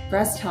about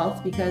breast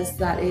health because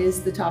that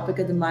is the topic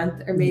of the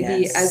month, or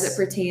maybe Yes. as it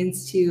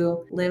pertains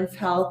to lymph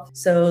health.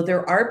 So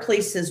there are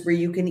places where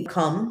you can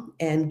come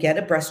and get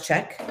a breast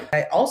check.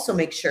 I also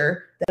make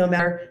sure that no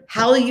matter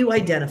how you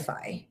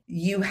identify,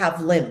 you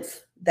have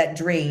lymph that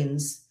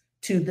drains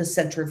to the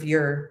center of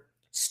your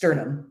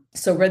sternum.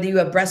 So whether you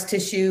have breast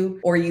tissue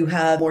or you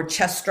have more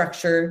chest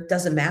structure,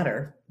 doesn't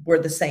matter. We're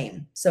the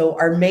same. So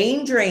our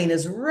main drain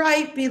is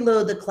right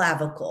below the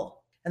clavicle.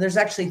 And there's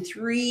actually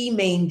 3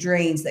 main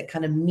drains that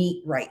kind of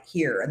meet right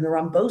here, and they're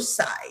on both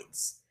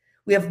sides.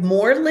 We have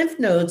more lymph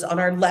nodes on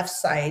our left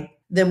side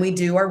than we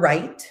do our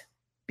right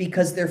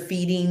because they're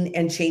feeding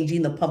and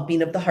changing the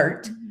pumping of the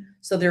heart. Mm-hmm.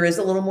 So there is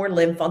a little more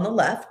lymph on the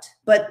left,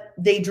 but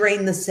they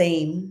drain the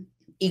same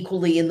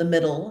equally in the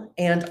middle.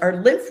 And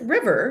our lymph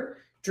river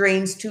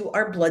drains to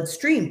our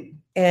bloodstream,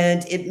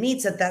 and it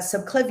meets at that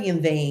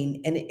subclavian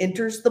vein and it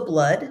enters the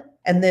blood.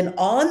 And then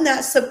on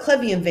that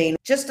subclavian vein,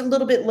 just a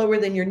little bit lower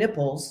than your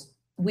nipples,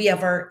 we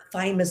have our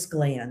thymus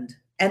gland.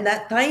 And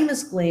that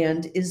thymus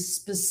gland is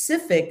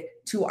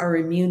specific to our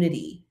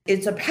immunity.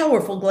 It's a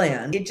powerful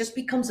gland. It just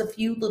becomes a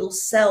few little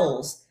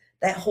cells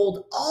that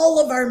hold all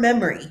of our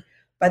memory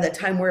by the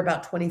time we're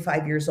about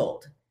 25 years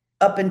old.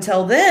 Up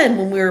until then,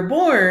 when we were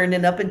born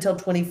and up until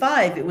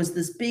 25, it was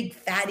this big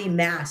fatty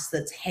mass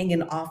that's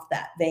hanging off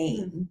that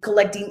vein,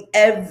 collecting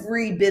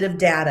every bit of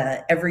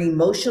data, every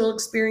emotional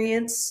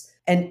experience,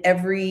 and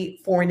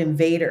every foreign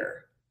invader.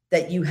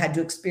 that you had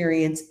to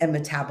experience and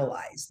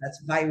metabolize. That's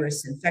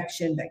virus,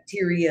 infection,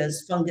 bacteria,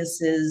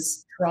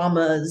 funguses,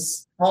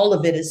 traumas. All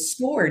of it is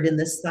stored in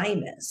this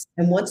thymus.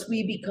 And once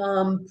we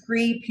become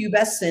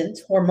prepubescent,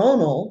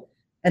 hormonal,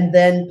 and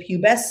then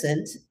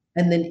pubescent,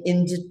 and then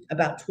into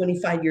about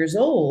 25 years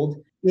old,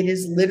 it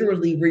is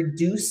literally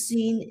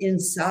reducing in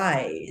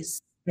size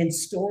and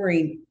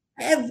storing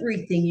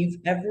everything you've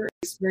ever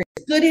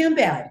experienced, good and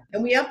bad.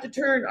 And we have to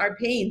turn our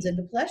pains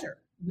into pleasure.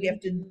 We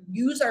have to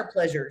use our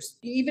pleasures,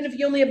 even if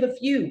you only have a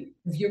few.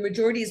 If your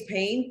majority is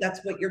pain,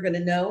 that's what you're going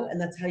to know, and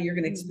that's how you're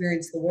going to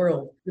experience the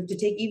world. We have to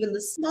take even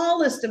the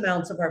smallest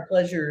amounts of our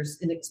pleasures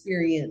and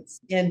experience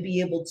and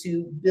be able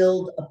to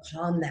build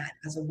upon that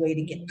as a way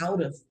to get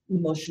out of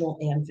emotional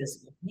and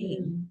physical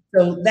pain.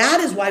 So that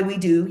is why we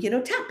do,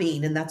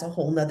 tapping, and that's a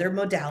whole nother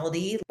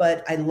modality.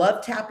 But I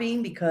love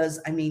tapping because,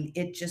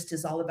 it just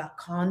is all about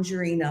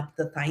conjuring up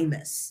the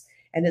thymus.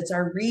 And it's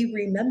our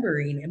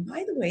remembering. And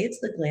by the way, it's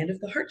the gland of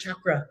the heart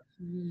chakra.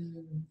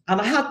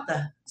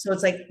 Anahata. So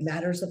it's like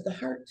matters of the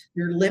heart.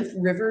 Your lymph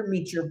river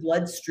meets your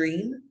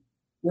bloodstream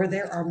where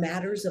there are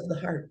matters of the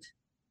heart.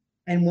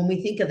 And when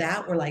we think of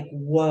that, we're like,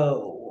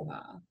 whoa.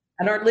 Wow.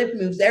 And our lymph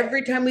moves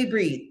every time we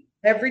breathe,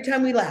 every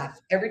time we laugh,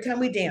 every time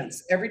we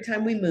dance, every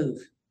time we move.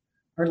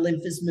 Our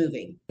lymph is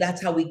moving.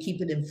 That's how we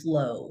keep it in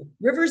flow.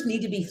 Rivers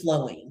need to be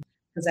flowing.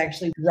 Because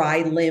actually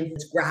dry lymph,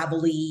 it's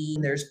gravelly.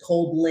 There's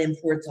cold lymph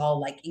where it's all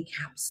like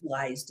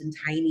encapsulated and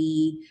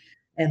tiny.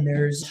 And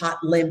there's hot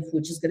lymph,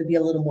 which is going to be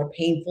a little more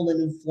painful and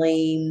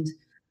inflamed.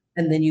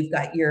 And then you've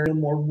got your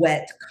more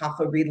wet,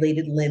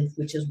 kapha-related lymph,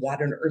 which is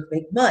water and earth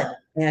make mud.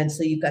 And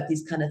so you've got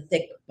these kind of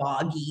thick,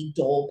 boggy,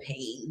 dull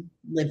pain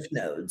lymph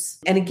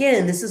nodes. And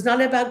again, this is not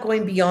about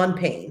going beyond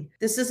pain.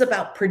 This is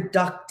about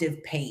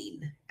productive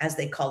pain, as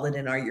they call it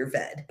in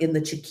Ayurveda, in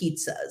the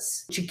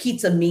chikitsas.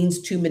 Chikitsa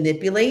means to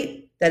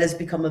manipulate. That has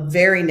become a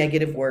very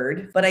negative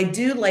word. But I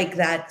do like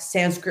that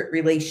Sanskrit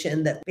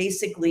relation that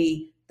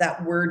basically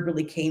that word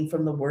really came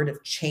from the word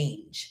of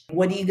change.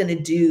 What are you going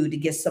to do to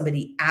get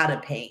somebody out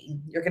of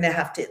pain? You're going to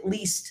have to at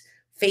least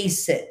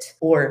face it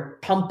or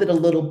pump it a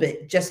little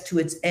bit just to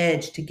its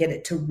edge to get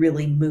it to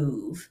really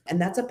move. And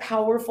that's a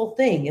powerful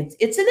thing.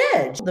 It's an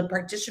edge. The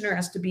practitioner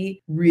has to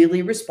be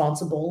really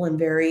responsible and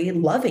very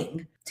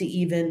loving to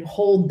even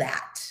hold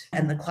that.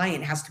 And the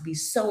client has to be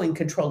so in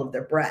control of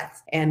their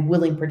breath and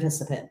willing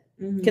participant.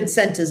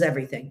 Consent is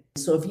everything.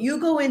 So if you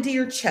go into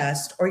your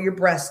chest or your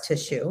breast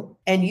tissue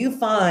and you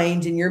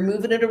find, and you're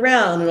moving it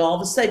around and all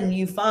of a sudden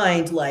you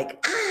find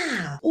like,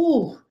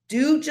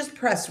 do just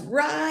press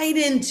right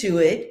into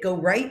it, go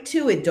right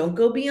to it. Don't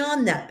go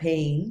beyond that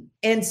pain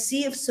and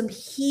see if some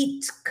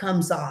heat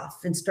comes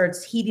off and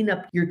starts heating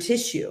up your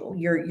tissue,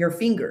 your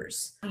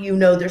fingers.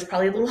 There's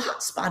probably a little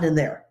hot spot in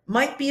there.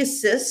 Might be a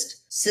cyst.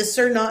 Cysts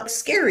are not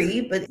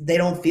scary, but they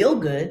don't feel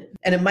good.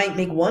 And it might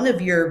make one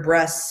of your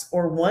breasts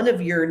or one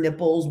of your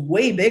nipples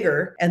way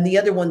bigger and the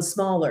other one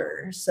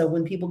smaller. So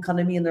when people come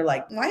to me and they're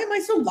like, why am I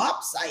so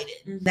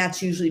lopsided?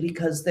 That's usually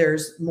because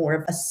there's more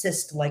of a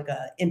cyst, like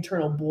an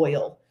internal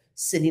boil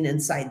sitting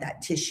inside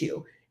that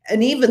tissue.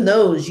 And even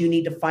those, you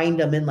need to find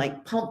them and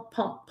like pump,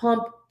 pump,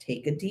 pump,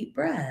 take a deep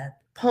breath,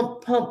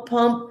 pump, pump,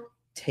 pump.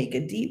 Take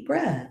a deep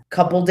breath.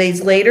 Couple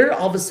days later,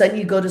 all of a sudden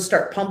you go to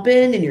start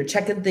pumping and you're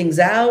checking things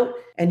out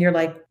and you're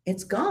like,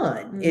 it's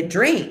gone. It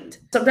drained.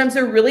 Sometimes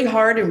they're really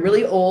hard and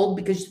really old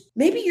because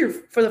maybe you're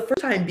for the first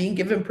time being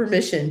given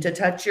permission to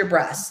touch your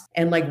breasts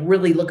and like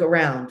really look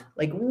around,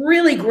 like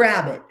really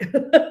grab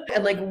it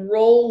and like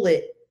roll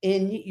it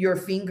in your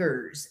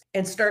fingers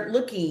and start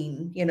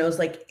looking, it's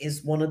like,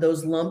 is one of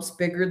those lumps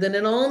bigger than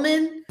an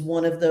almond?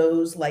 One of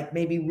those like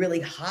maybe really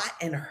hot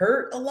and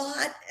hurt a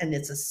lot and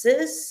it's a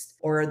cyst?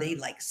 Or are they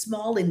like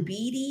small and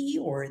beady?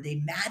 Or are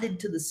they matted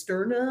to the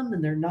sternum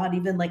and they're not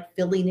even like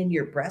filling in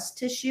your breast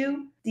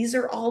tissue? These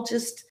are all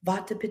just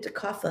vata, pitta,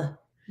 kapha.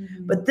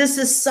 But this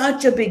is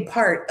such a big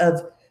part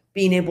of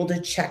being able to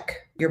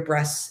check your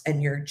breasts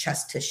and your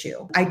chest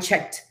tissue. I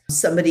checked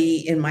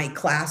somebody in my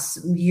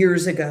class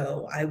years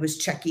ago. I was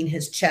checking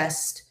his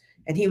chest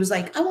and he was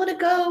like, I want to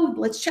go,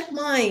 let's check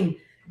mine.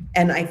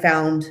 And I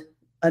found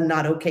a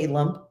not okay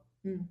lump.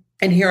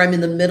 And here I'm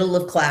in the middle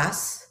of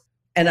class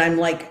and I'm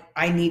like,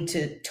 I need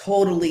to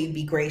totally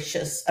be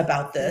gracious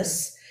about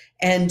this.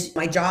 And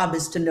my job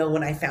is to know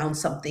when I found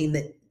something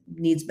that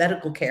needs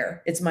medical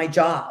care. It's my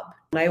job.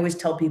 And I always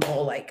tell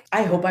people like,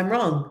 I hope I'm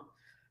wrong,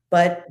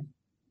 but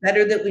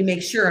better that we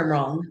make sure I'm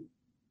wrong.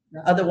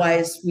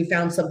 Otherwise, we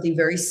found something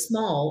very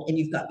small and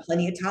you've got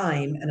plenty of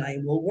time and I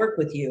will work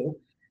with you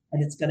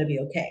and it's going to be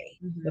okay.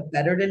 But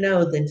better to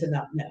know than to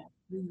not know.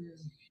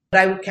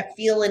 But I kept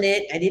feeling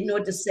it. I didn't know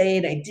what to say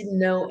and I didn't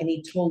know. And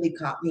he totally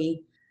caught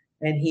me.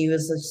 And he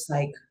was just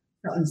like,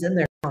 something's in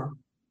there.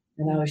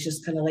 And I was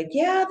just kind of like,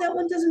 yeah, that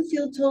one doesn't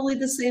feel totally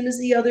the same as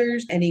the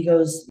others. And he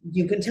goes,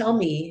 you can tell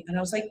me. And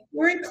I was like,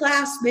 we're in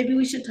class. Maybe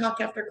we should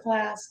talk after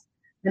class.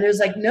 And it was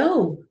like,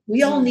 no,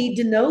 we all need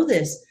to know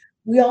this.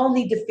 We all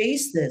need to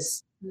face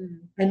this.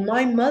 And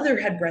my mother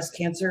had breast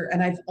cancer.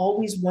 And I've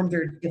always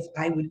wondered if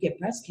I would get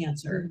breast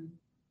cancer.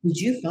 did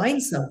you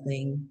find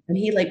something? And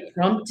he like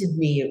prompted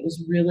me. It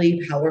was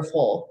really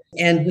powerful.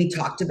 And we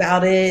talked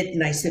about it.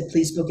 And I said,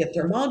 please go get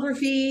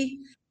thermography.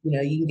 You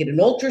know, you can get an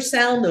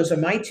ultrasound. Those are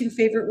my two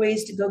favorite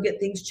ways to go get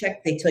things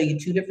checked. They tell you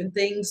two different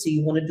things, so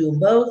you want to do them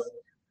both.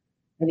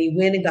 And he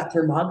went and got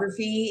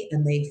thermography,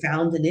 and they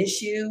found an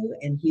issue,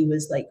 and he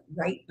was like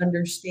right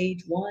under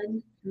stage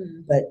 1.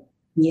 But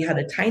he had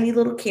a tiny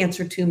little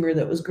cancer tumor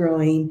that was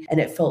growing, and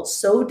it felt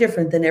so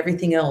different than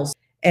everything else.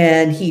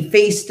 And he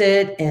faced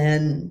it,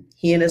 and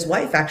he and his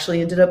wife actually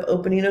ended up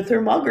opening a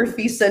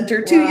thermography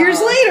center 2 years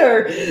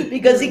later,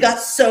 because he got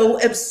so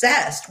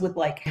obsessed with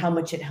like how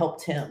much it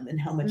helped him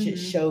and how much it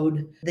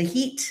showed the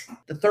heat,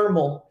 the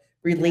thermal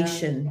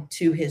relation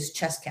to his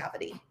chest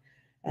cavity.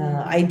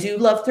 I do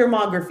love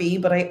thermography,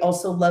 but I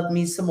also love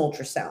me some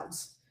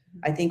ultrasounds.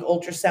 I think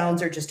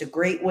ultrasounds are just a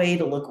great way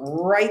to look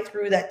right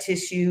through that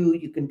tissue.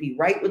 You can be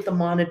right with the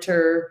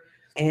monitor,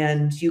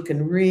 and you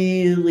can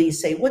really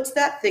say, what's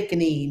that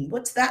thickening?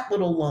 What's that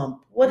little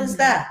lump? What is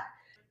that?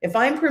 If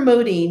I'm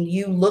promoting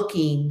you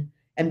looking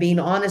and being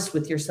honest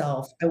with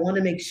yourself, I want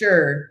to make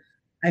sure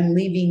I'm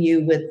leaving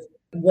you with,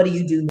 what do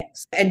you do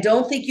next? And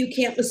don't think you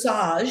can't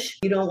massage.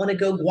 You don't want to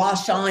go gua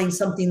shaing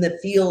something that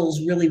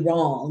feels really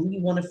wrong.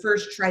 You want to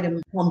first try to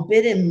pump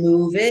it and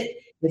move it.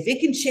 If it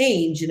can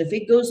change and if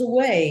it goes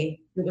away,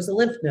 it was a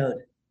lymph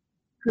node.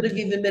 Could have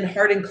even been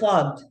hard and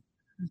clogged.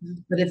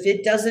 But if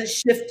it doesn't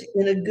shift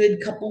in a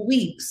good couple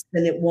weeks,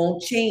 then it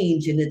won't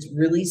change, and it's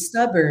really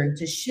stubborn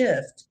to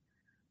shift.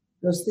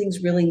 Those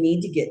things really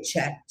need to get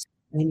checked,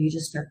 and you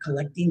just start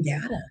collecting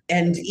data.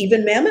 And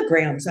even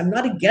mammograms, I'm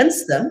not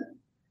against them.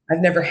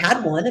 I've never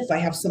had one. If I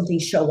have something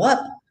show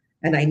up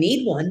and I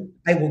need one,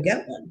 I will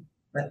get one.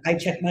 But I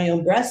check my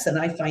own breasts and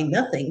I find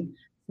nothing.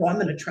 So I'm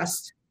going to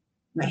trust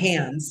my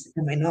hands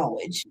and my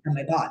knowledge and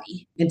my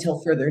body until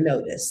further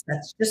notice.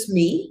 That's just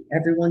me.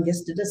 Everyone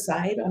gets to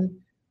decide on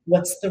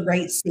what's the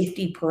right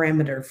safety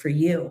parameter for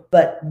you.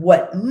 But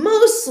what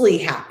mostly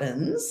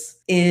happens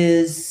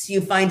is you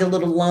find a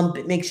little lump,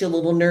 it makes you a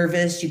little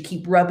nervous, you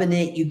keep rubbing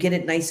it, you get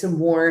it nice and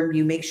warm,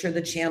 you make sure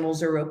the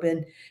channels are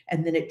open,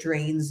 and then it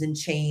drains and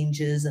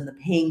changes and the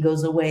pain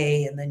goes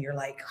away. And then you're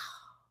like,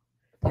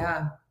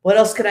 Yeah. what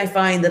else can I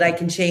find that I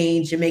can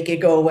change and make it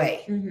go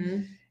away?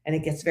 And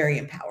it gets very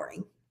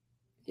empowering.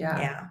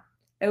 Yeah.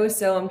 It was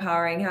so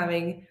empowering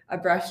having a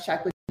breast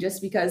check with you,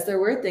 just because there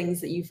were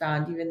things that you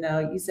found, even though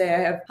you say I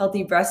have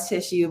healthy breast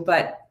tissue,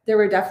 but there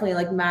were definitely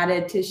like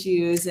matted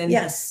tissues and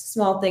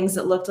small things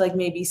that looked like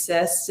maybe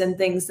cysts and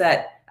things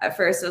that at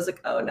first I was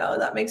like, oh no,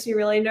 that makes me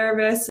really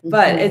nervous.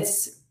 But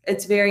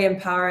it's very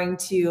empowering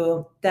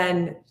to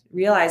then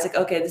realize like,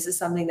 okay, this is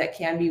something that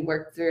can be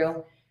worked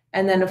through.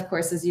 And then of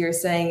course, as you're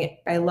saying,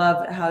 I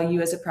love how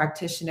you as a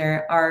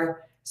practitioner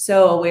are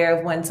so aware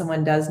of when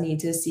someone does need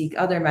to seek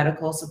other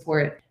medical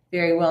support,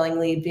 very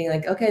willingly being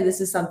like, okay,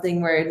 this is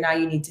something where now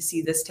you need to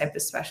see this type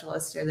of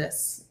specialist or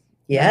this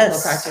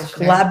medical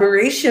practitioner.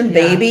 Collaboration,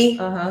 baby.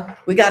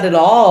 We got it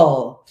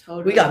all.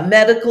 Totally. We got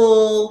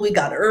medical, we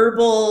got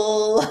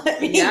herbal. I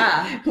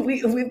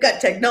mean, we've got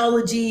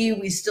technology.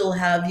 We still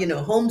have,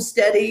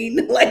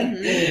 homesteading.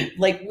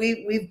 Like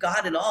we've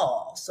got it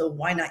all. So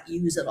why not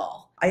use it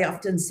all? I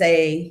often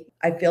say,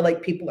 I feel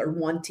like people are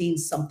wanting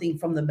something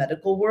from the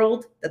medical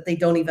world that they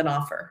don't even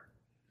offer.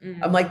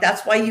 I'm like,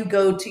 that's why you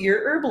go to your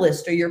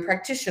herbalist or your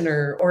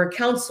practitioner or a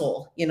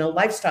counsel,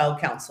 lifestyle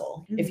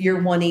counsel. If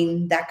you're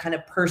wanting that kind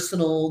of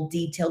personal,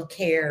 detailed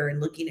care and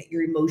looking at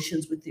your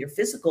emotions with your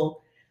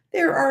physical,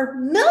 there are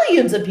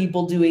millions of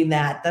people doing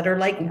that are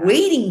like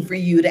waiting for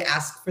you to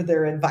ask for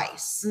their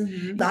advice,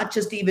 not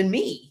just even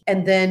me.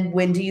 And then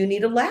when do you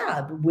need a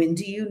lab? When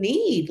do you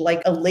need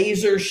like a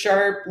laser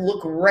sharp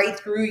look right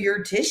through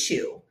your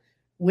tissue?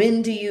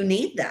 When do you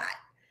need that?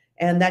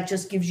 And that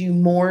just gives you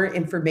more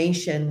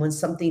information when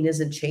something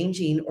isn't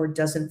changing or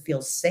doesn't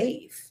feel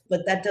safe.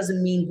 But that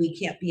doesn't mean we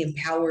can't be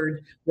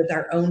empowered with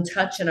our own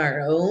touch and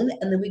our own.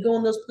 And then we go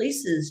in those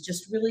places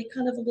just really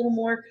kind of a little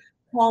more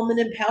calm and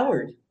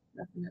empowered.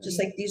 Just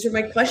like, these are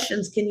my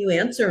questions. Can you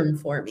answer them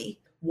for me?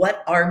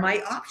 What are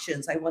my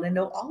options? I want to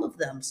know all of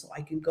them so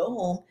I can go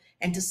home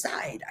and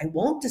decide. I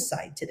won't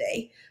decide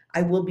today.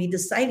 I will be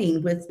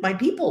deciding with my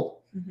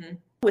people,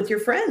 with your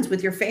friends,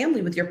 with your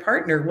family, with your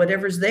partner,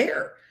 whatever's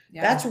there.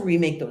 That's where we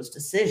make those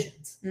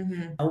decisions.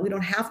 We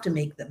don't have to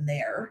make them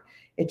there.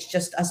 It's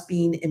just us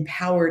being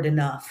empowered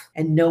enough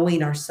and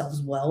knowing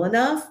ourselves well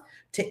enough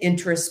to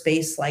enter a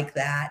space like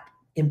that,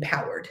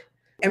 empowered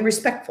and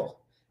respectful.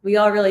 We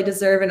all really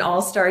deserve an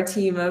all-star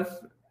team of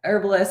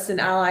herbalists and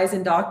allies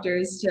and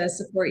doctors to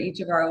support each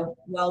of our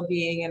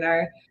well-being and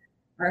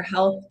our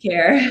health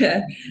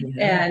care.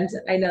 And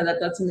I know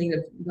that that's something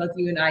that both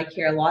you and I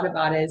care a lot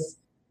about, is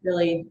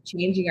really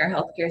changing our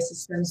healthcare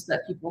systems so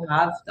that people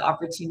have the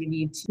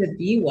opportunity to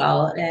be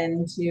well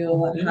and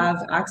to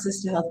have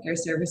access to healthcare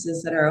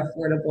services that are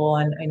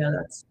affordable. And I know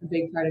that's a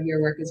big part of your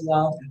work as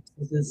well.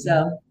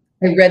 So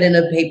I read in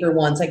a paper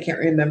once, I can't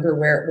remember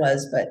where it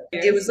was, but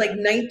it was like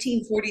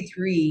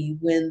 1943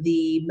 when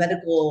the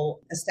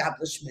medical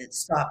establishment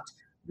stopped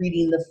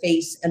reading the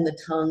face and the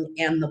tongue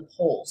and the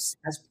pulse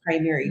as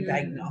primary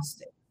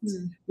diagnostic.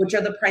 which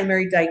are the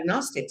primary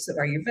diagnostics of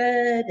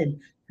Ayurveda and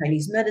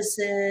Chinese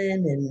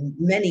medicine and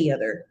many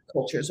other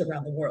cultures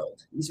around the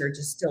world. These are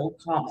just still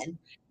common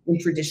in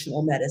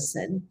traditional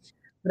medicine.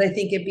 But I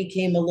think it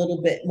became a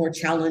little bit more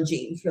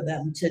challenging for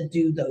them to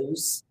do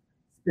those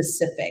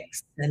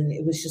specifics. And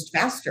it was just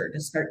faster to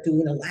start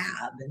doing a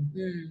lab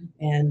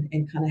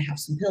and kind of have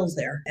some pills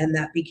there. And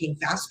that became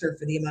faster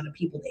for the amount of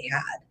people they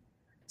had.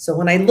 So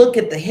when I look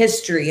at the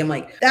history, I'm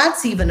like,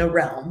 that's even a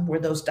realm where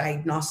those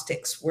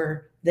diagnostics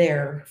were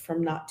there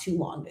from not too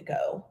long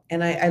ago.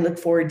 And I look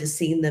forward to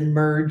seeing them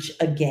merge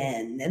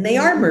again. And they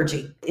are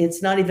merging.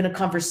 It's not even a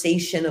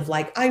conversation of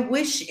like, I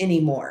wish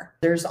anymore.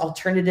 There's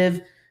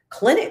alternative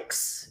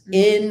clinics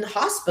in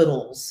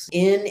hospitals,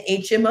 in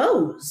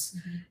HMOs.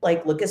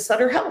 Like look at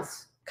Sutter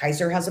Health.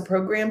 Kaiser has a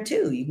program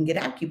too. You can get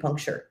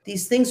acupuncture.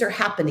 These things are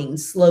happening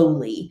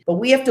slowly, but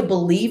we have to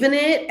believe in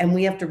it and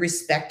we have to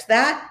respect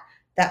that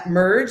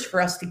merge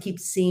for us to keep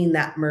seeing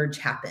that merge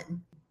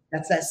happen.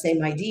 That's that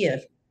same idea.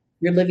 If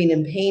you're living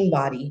in pain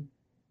body,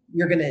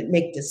 you're going to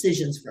make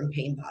decisions from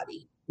pain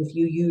body. If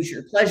you use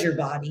your pleasure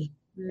body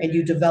and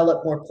you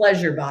develop more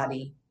pleasure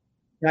body,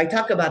 I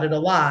talk about it a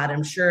lot.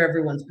 I'm sure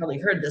everyone's probably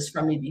heard this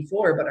from me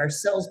before, but our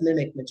cells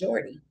mimic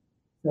majority.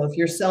 So if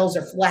your cells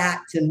are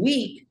flat and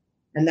weak,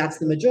 and that's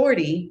the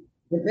majority,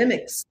 it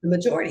mimics the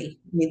majority.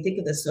 I mean, think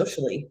of this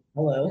socially.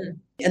 Hello.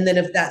 And then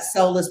if that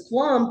cell is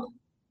plump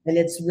and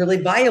it's really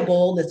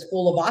viable, that's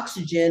full of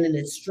oxygen and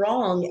it's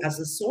strong as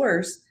a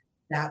source,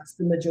 that's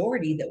the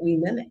majority that we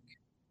mimic.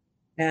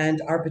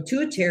 And our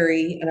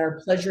pituitary and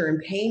our pleasure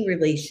and pain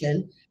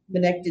relation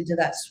connected to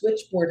that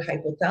switchboard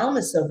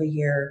hypothalamus over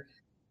here,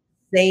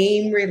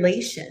 same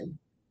relation.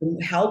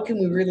 How can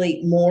we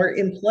relate more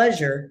in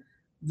pleasure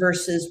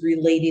versus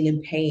relating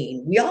in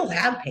pain? We all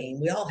have pain.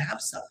 We all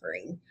have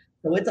suffering.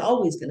 So it's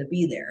always going to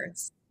be there.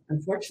 It's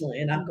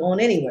unfortunately not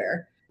going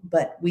anywhere,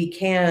 but we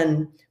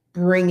can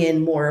bring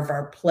in more of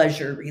our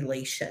pleasure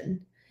relation.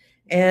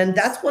 And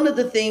that's one of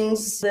the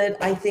things that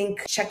I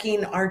think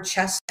checking our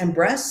chest and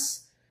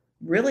breasts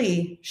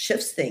really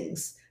shifts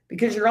things,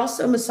 because you're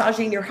also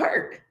massaging your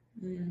heart.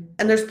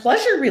 And there's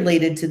pleasure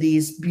related to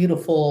these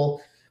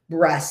beautiful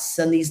breasts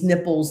and these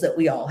nipples that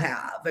we all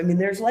have. I mean,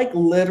 there's like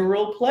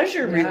literal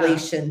pleasure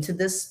relation to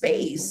this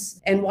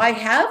space. And why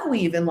have we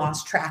even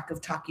lost track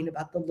of talking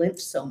about the lymph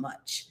so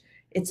much?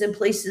 It's in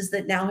places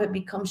that now have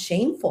become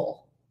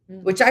shameful,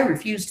 which I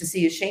refuse to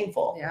see as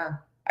shameful.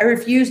 I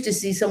refuse to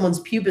see someone's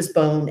pubis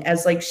bone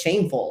as like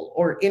shameful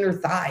or inner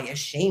thigh as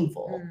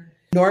shameful.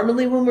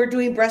 Normally when we're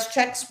doing breast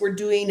checks, we're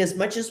doing as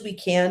much as we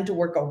can to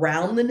work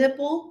around the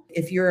nipple.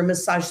 If you're a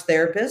massage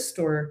therapist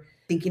or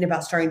thinking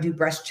about starting to do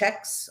breast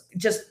checks,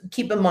 just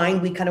keep in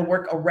mind we kind of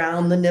work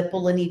around the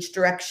nipple in each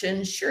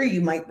direction. Sure,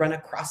 you might run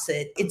across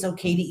it. It's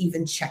okay to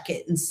even check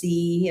it and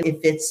see if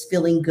it's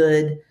feeling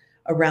good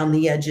around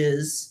the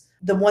edges.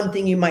 The one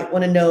thing you might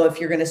want to know if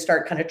you're going to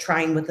start kind of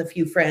trying with a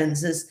few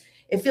friends is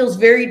it feels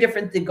very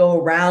different to go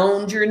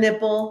around your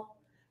nipple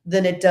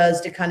than it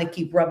does to kind of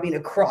keep rubbing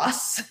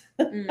across.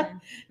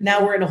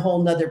 Now we're in a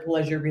whole nother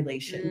pleasure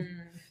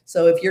relation.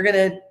 So if you're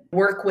going to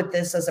work with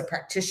this as a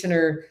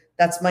practitioner,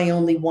 that's my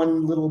only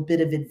one little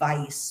bit of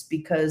advice,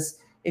 because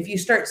if you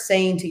start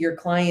saying to your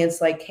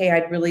clients like, hey,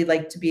 I'd really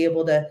like to be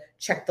able to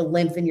check the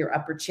lymph in your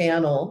upper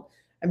channel.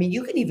 I mean,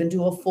 you can even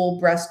do a full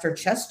breast or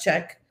chest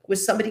check with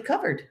somebody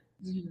covered.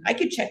 I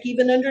could check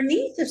even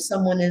underneath if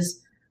someone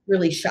is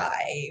really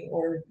shy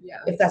or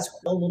if that's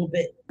a little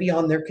bit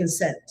beyond their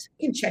consent.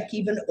 You can check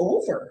even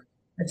over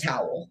a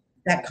towel.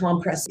 That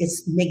compress,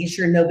 it's making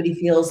sure nobody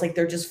feels like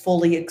they're just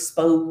fully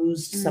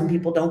exposed. Some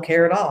people don't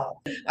care at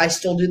all. I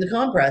still do the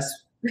compress.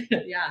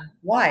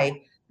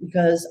 Why?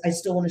 Because I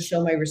still want to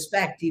show my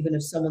respect. Even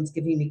if someone's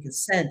giving me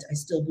consent, I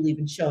still believe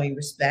in showing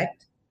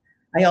respect.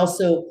 I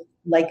also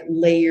like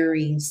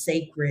layering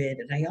sacred.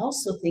 And I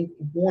also think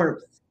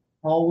warmth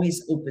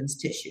always opens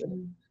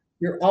tissue.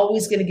 You're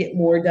always going to get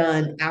more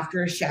done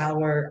after a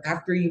shower,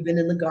 after you've been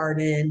in the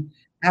garden,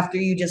 after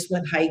you just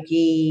went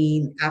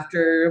hiking,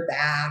 after a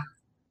bath.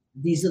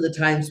 These are the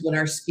times when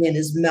our skin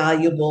is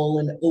malleable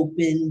and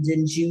opened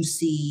and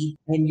juicy,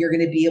 and you're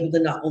going to be able to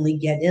not only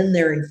get in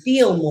there and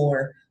feel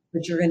more,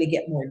 but you're going to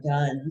get more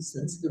done,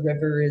 since the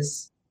river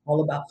is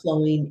all about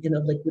flowing in a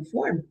liquid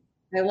form.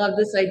 I love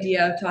this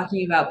idea of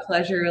talking about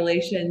pleasure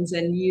relations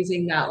and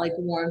using that like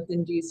warmth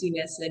and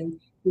juiciness and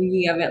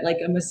thinking of it like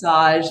a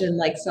massage and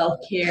like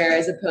self-care,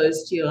 as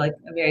opposed to like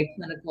a very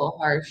clinical,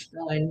 harsh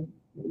going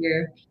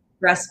your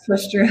breast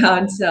pushed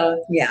around.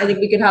 So I think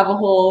we could have a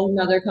whole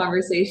nother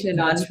conversation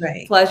on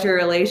pleasure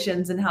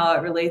relations and how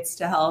it relates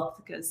to health,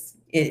 because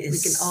we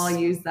can all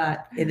use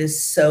that. It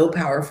is so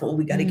powerful.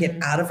 We got to get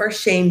out of our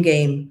shame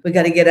game. We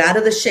got to get out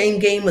of the shame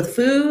game with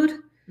food.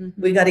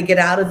 We got to get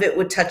out of it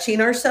with touching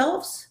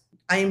ourselves.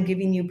 I am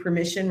giving you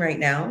permission right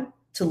now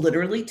to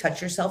literally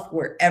touch yourself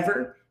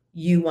wherever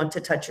you want to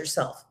touch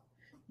yourself.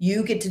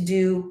 You get to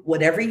do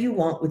whatever you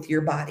want with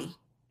your body.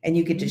 And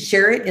you get to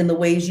share it in the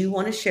ways you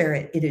want to share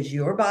it. It is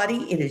your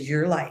body. It is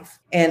your life.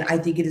 And I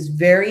think it is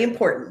very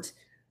important.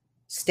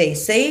 Stay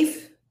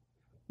safe.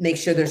 Make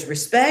sure there's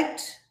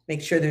respect.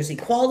 Make sure there's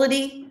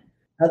equality.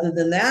 Other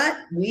than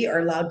that, we are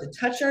allowed to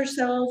touch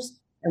ourselves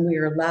and we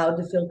are allowed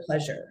to feel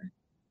pleasure.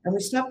 And we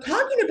stopped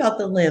talking about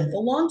the lymph a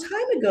long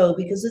time ago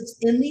because it's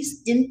in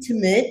these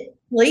intimate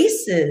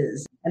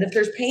places. And if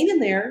there's pain in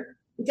there,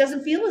 it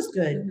doesn't feel as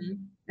good. Mm-hmm.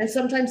 And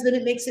sometimes then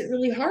it makes it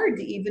really hard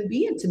to even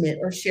be intimate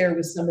or share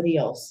with somebody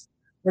else.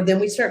 Or then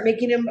we start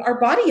making him our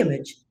body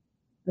image.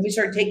 And we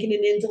start taking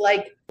it into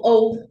like,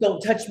 oh,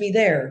 don't touch me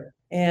there.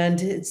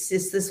 And it's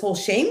this whole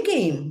shame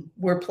game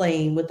we're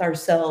playing with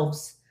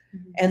ourselves.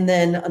 Mm-hmm. And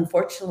then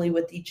unfortunately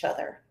with each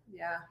other.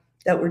 Yeah.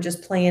 That we're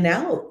just playing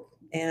out.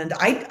 And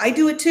I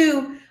do it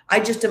too. I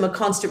just am a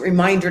constant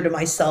reminder to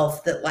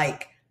myself that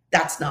like,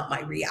 that's not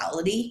my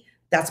reality.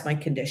 That's my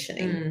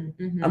conditioning.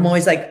 Mm-hmm. I'm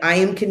always like, I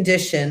am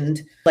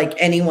conditioned like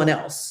anyone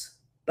else,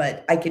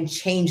 but I can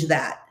change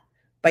that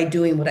by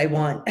doing what I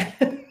want.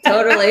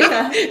 Totally.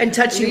 And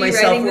touching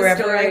myself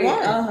wherever I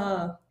want.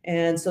 Uh-huh.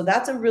 And so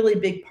that's a really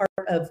big part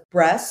of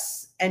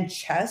breasts and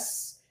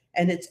chests.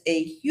 And it's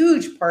a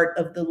huge part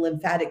of the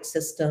lymphatic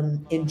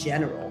system in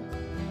general.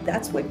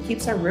 That's what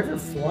keeps our river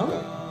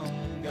flowing.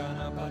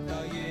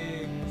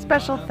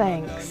 Special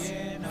thanks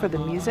for the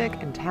music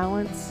and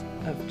talents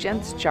of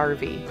Jens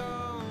Jarvie.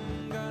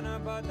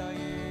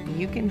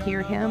 You can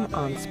hear him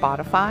on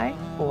Spotify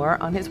or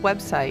on his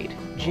website,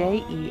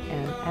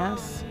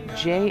 JENSJARVIE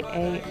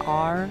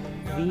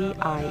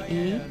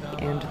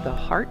and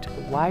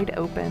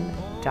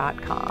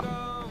theheartwideopen.com.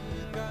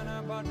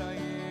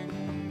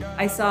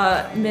 I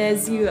saw,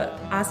 Ms., you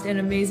asked an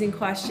amazing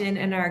question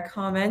in our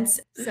comments.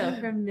 So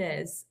from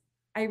Ms.,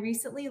 I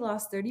recently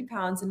lost 30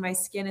 pounds and my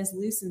skin is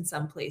loose in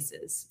some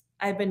places.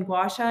 I've been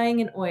gua shaing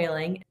and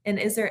oiling. And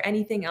is there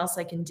anything else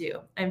I can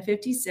do? I'm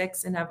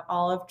 56 and have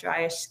olive,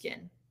 dryish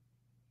skin.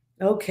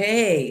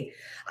 Okay.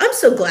 I'm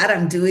so glad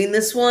I'm doing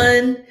this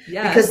one.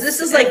 Yeah. Because this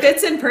is like, it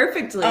fits in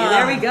perfectly.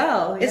 There we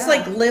go. It's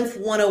like Lymph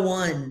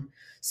 101.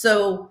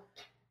 So,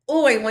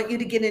 I want you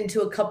to get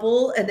into a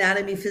couple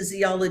anatomy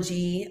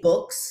physiology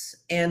books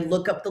and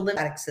look up the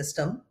lymphatic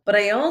system. But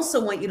I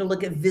also want you to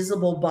look at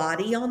Visible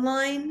Body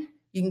online.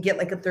 You can get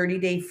like a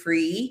 30-day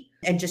free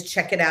and just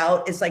check it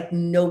out. It's like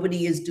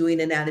nobody is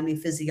doing anatomy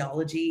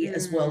physiology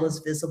as well as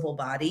Visible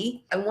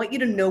Body. I want you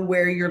to know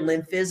where your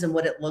lymph is and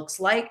what it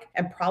looks like.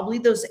 And probably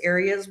those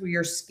areas where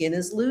your skin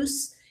is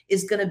loose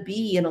is going to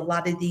be in a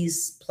lot of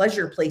these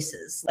pleasure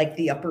places, like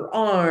the upper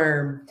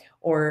arm,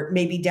 or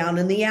maybe down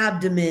in the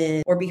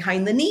abdomen or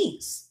behind the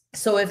knees.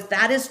 So if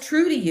that is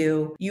true to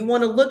you, you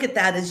want to look at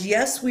that as,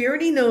 yes, we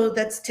already know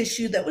that's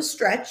tissue that was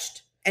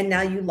stretched. And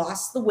now you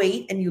lost the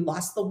weight and you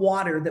lost the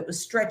water that was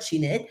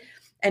stretching it.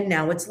 And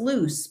now it's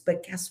loose.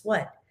 But guess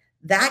what?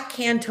 That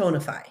can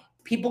tonify.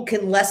 People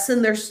can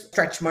lessen their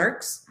stretch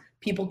marks.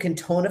 People can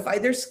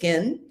tonify their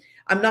skin.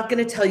 I'm not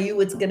going to tell you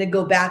it's going to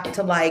go back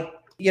to like,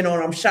 you know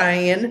what I'm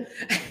saying?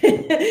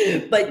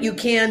 But you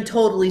can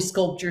totally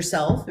sculpt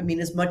yourself. I mean,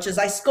 as much as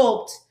I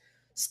sculpt,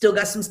 still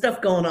got some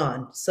stuff going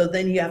on. So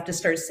then you have to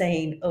start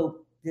saying, oh,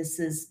 this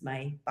is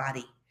my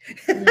body.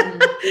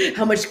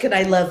 How much can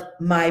I love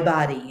my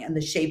body and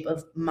the shape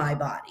of my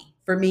body?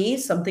 For me,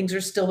 some things are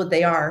still what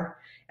they are,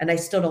 and I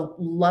still don't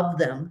love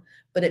them,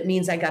 but it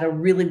means I got to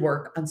really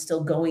work on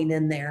still going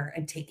in there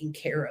and taking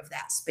care of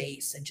that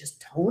space and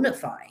just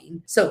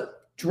tonifying. So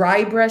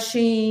dry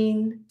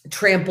brushing,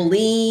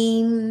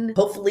 trampoline,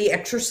 hopefully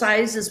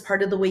exercise is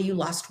part of the way you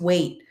lost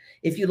weight.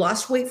 If you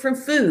lost weight from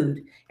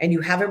food and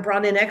you haven't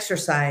brought in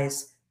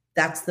exercise,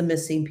 that's the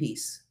missing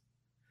piece.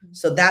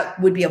 So that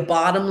would be a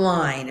bottom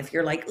line. If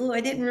you're like, oh,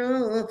 I didn't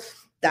know,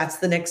 that's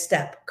the next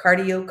step.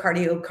 Cardio,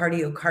 cardio,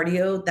 cardio,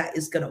 cardio. That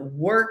is going to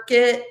work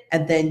it.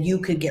 And then you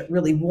could get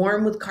really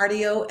warm with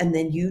cardio. And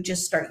then you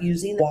just start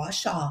using gua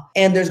sha.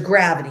 And there's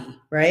gravity,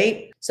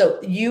 right?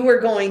 So you are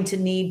going to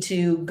need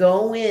to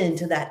go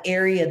into that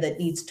area that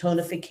needs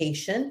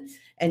tonification.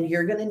 And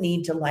you're going to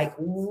need to like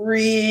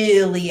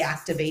really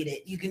activate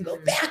it. You can go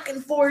back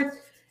and forth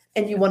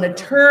and you want to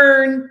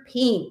turn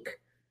pink.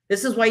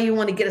 This is why you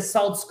want to get a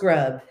salt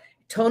scrub.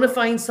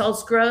 Tonifying salt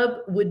scrub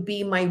would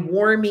be my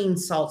warming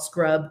salt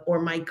scrub or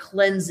my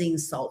cleansing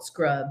salt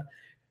scrub.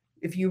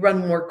 If you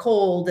run more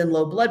cold and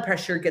low blood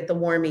pressure, get the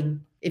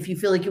warming. If you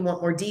feel like you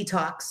want more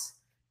detox,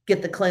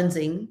 get the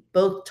cleansing.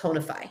 Both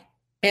tonify.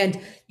 And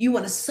you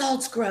want to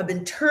salt scrub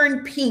and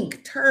turn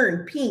pink,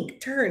 turn pink,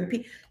 turn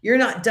pink. You're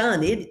not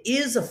done. It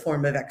is a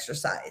form of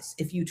exercise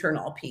if you turn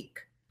all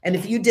pink. And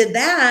if you did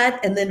that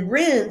and then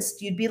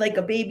rinsed, you'd be like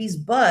a baby's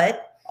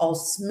butt, all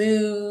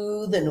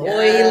smooth and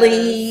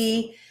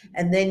oily.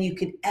 And then you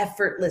could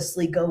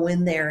effortlessly go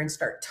in there and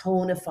start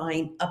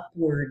tonifying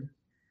upward.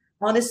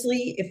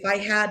 Honestly, if I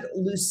had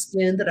loose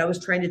skin that I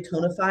was trying to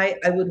tonify,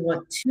 I would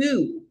want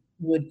 2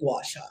 wood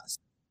gua shas.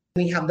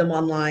 We have them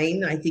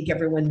online. I think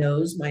everyone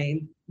knows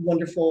my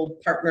wonderful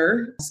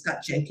partner,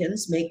 Scott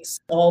Jenkins, makes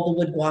all the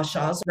wood gua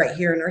shas right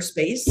here in our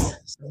space.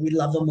 So we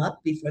love them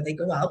up before they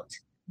go out.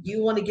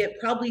 You want to get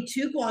probably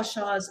 2 gua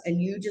shas and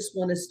you just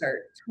want to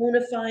start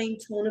tonifying,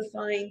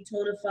 tonifying,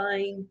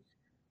 tonifying.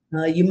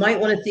 You might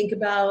want to think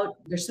about,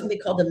 there's something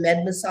called a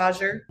med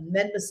massager.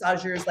 Med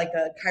massager is like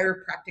a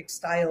chiropractic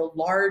style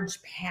large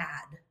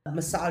pad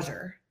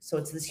massager. So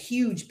it's this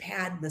huge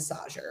pad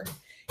massager,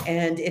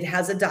 and it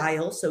has a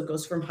dial. So it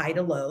goes from high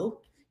to low.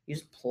 You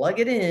just plug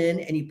it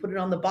in and you put it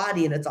on the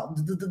body, and it's all,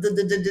 I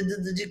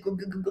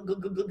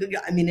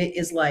mean, it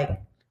is like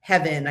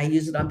heaven. I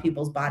use it on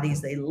people's bodies.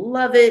 They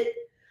love it.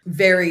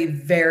 Very,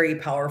 very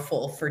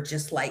powerful for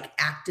just like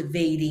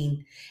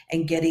activating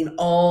and getting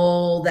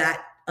all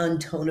that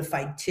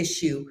untonified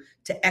tissue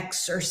to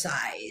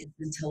exercise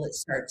until it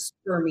starts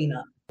firming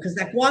up. Because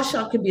that gua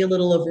sha can be a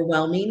little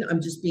overwhelming.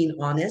 I'm just being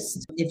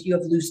honest. If you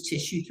have loose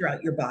tissue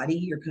throughout your body,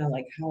 you're kind of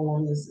like, how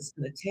long is this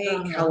going to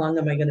take? How long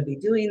am I going to be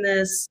doing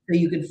this? So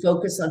you can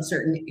focus on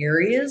certain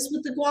areas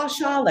with the gua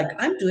sha. Like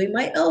I'm doing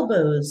my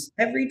elbows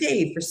every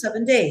day for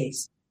 7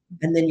 days,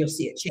 and then you'll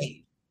see it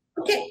change.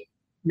 Okay,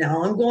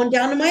 now I'm going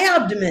down to my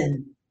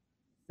abdomen.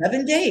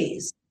 7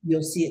 days,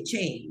 you'll see it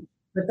change.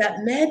 But that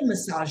med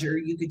massager,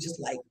 you could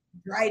just like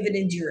drive it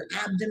into your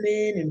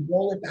abdomen and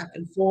roll it back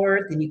and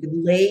forth, and you could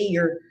lay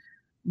your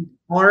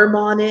arm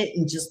on it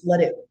and just let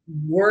it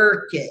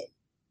work it.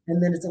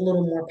 And then it's a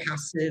little more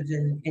passive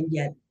and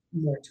yet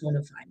more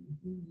tonifying.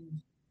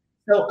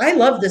 So I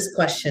love this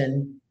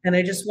question. And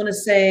I just want to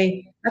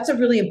say that's a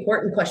really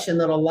important question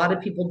that a lot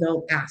of people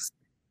don't ask.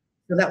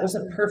 So that was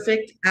a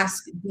perfect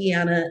Ask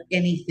Deanna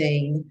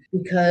Anything,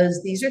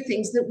 because these are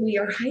things that we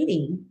are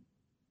hiding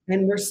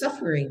and we're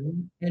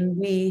suffering, and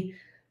we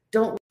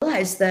don't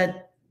realize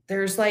that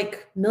there's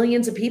like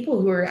millions of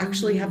people who are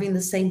actually having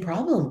the same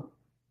problem.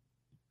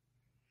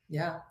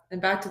 Yeah.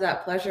 And back to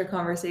that pleasure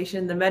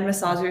conversation, the med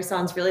massager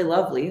sounds really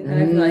lovely. And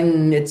I feel like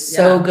it's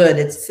so good.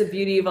 It's the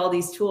beauty of all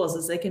these tools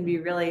is they can be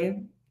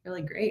really,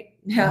 really great.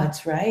 Yeah.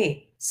 That's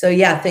right. So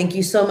yeah, thank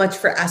you so much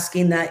for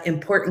asking that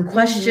important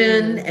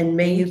question. And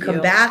may you come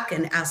back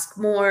and ask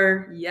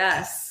more.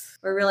 Yes.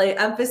 We're really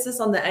emphasis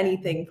on the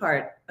anything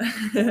part.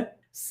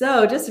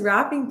 So just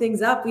wrapping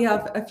things up, we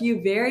have a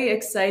few very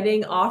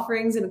exciting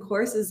offerings and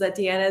courses that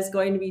Deanna is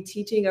going to be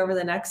teaching over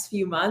the next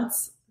few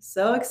months.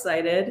 So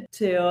excited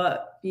to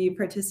be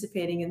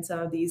participating in some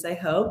of these, I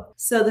hope.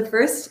 So the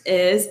first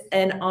is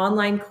an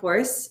online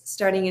course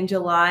starting in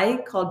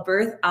July called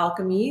Birth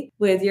Alchemy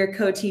with your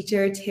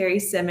co-teacher, Terry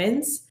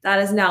Simmons. That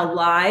is now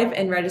live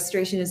and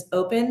registration is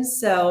open.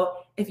 So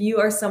if you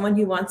are someone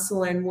who wants to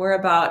learn more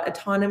about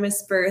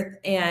autonomous birth,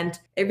 and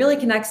it really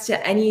connects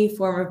to any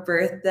form of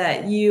birth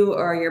that you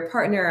or your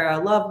partner or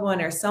a loved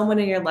one or someone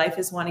in your life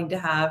is wanting to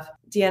have.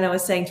 Deanna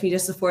was saying to me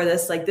just before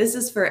this, like, this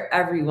is for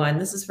everyone.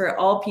 This is for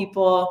all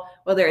people,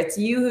 whether it's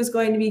you who's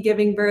going to be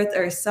giving birth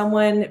or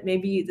someone,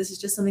 maybe this is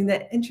just something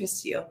that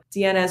interests you.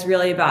 Deanna is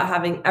really about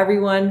having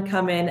everyone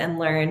come in and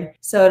learn.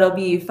 So it'll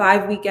be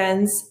 5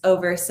 weekends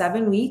over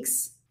 7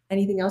 weeks.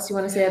 Anything else you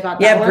want to say about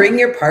that? Yeah, bring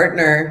your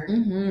partner.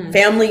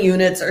 Family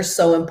units are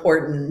so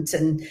important.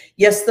 And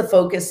yes, the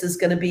focus is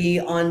going to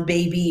be on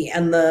baby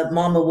and the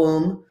mama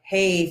womb.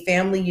 Hey,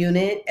 family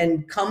unit,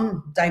 and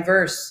come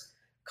diverse.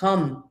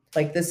 Come.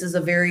 Like, this is a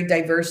very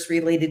diverse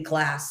related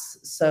class.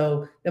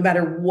 So no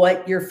matter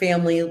what your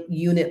family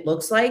unit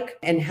looks like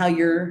and how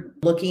you're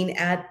looking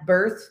at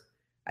birth,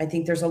 I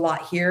think there's a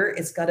lot here.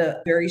 It's got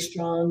a very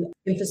strong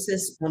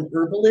emphasis on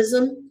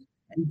herbalism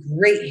and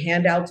great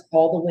handouts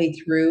all the way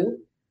through.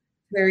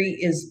 Terry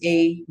is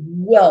a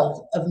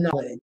wealth of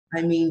knowledge.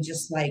 I mean,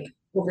 just like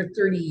over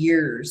 30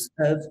 years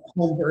of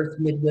home birth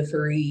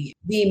midwifery,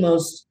 the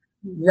most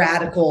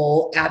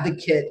radical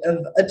advocate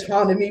of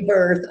autonomy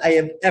birth I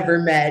have ever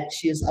met.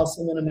 She is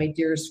also one of my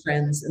dearest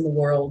friends in the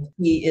world.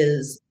 He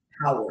is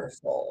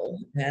powerful,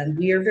 and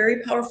we are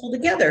very powerful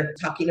together,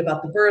 talking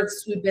about the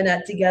births we've been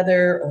at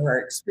together or our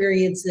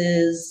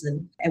experiences,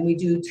 and we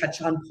do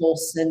touch on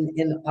pulse, and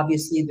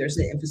obviously there's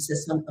an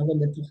emphasis on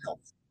elemental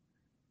health.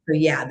 So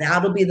yeah,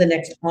 that'll be the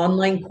next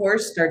online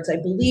course. Starts, I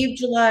believe,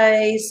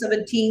 July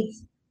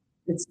 17th.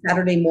 It's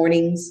Saturday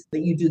mornings,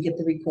 but you do get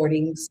the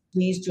recordings.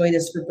 Please join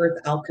us for Birth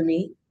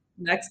Alchemy.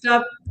 Next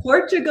up,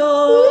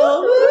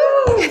 Portugal.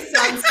 Woo!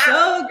 Sounds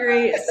so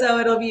great. So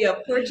it'll be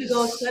a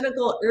Portugal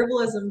clinical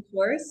herbalism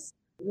course.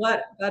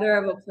 What better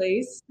of a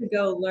place to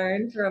go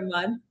learn for a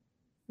month?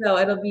 So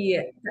it'll be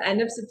at the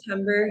end of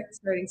September,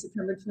 starting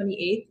September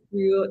 28th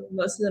through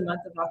most of the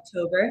month of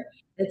October.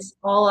 It's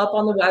all up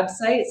on the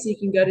website, so you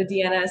can go to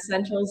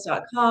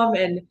deannaessentials.com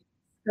and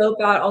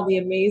scope out all the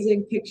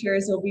amazing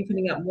pictures. We'll be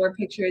putting up more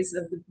pictures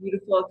of the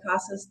beautiful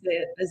Casas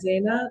de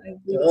Azena, I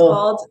believe it's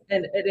called,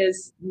 and it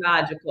is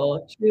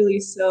magical, truly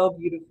so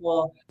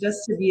beautiful.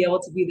 Just to be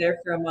able to be there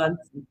for a month,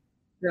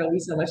 there'll be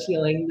so much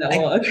healing that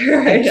will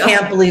occur. I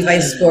can't believe I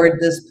scored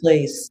this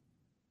place.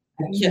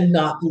 I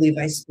cannot believe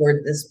I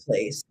scored this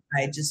place.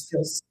 I just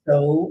feel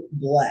so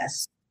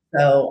blessed.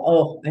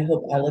 So, I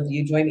hope all of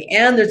you join me.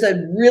 And there's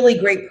a really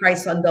great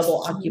price on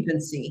double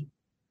occupancy.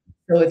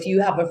 So if you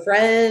have a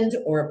friend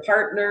or a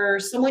partner,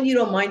 someone you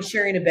don't mind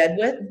sharing a bed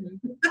with,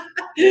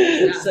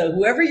 so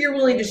whoever you're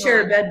willing to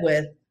share a bed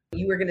with,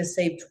 you are going to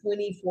save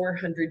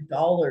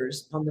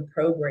 $2,400 on the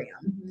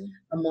program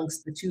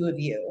amongst the two of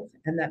you.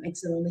 And that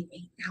makes it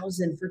only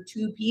 $8,000 for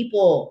two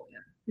people.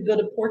 to go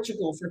to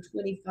Portugal for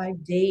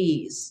 25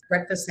 days.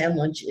 Breakfast and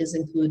lunch is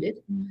included.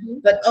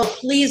 But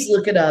please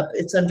look it up.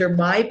 It's under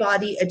My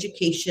Body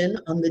Education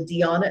on the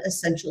Diana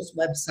Essentials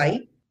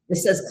website. It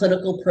says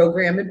clinical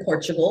program in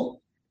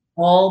Portugal.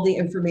 All the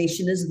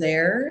information is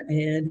there,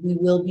 and we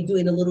will be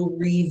doing a little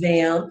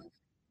revamp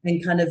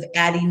and kind of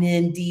adding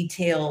in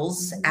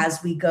details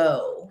as we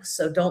go.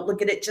 So don't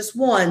look at it just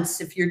once.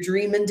 If you're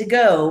dreaming to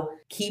go,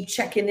 keep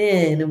checking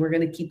in, and we're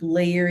going to keep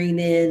layering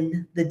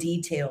in the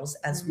details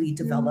as we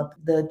develop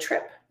the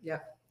trip. Yeah.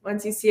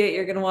 Once you see it,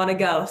 you're going to want to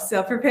go.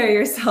 So prepare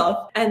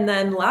yourself. And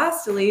then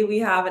lastly, we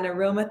have an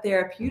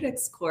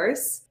aromatherapeutics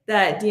course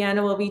that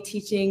Deanna will be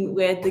teaching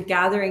with the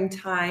Gathering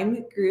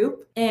Time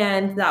group.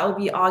 And that will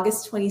be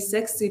August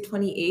 26th through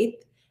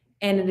 28th.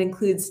 And it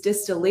includes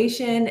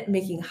distillation,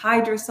 making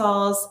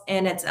hydrosols,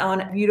 and its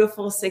own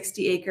beautiful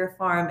 60-acre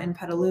farm in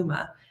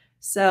Petaluma.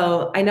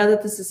 So I know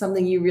that this is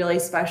something you really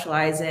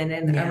specialize in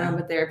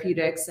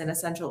aromatherapeutics and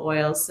essential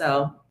oils.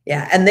 So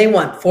yeah, and they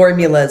want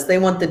formulas. They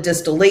want the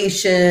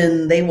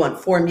distillation. They want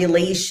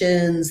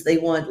formulations. They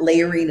want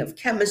layering of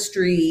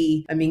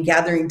chemistry. I mean,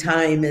 Gathering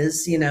Time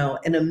is, you know,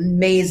 an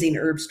amazing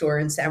herb store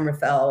in San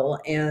Rafael.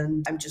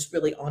 And I'm just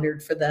really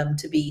honored for them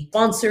to be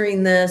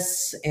sponsoring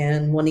this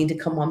and wanting to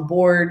come on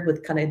board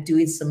with kind of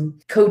doing some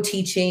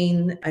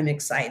co-teaching. I'm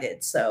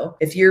excited. So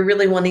if you're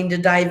really wanting to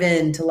dive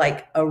into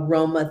like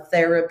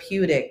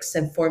aromatherapeutics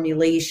and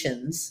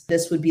formulations,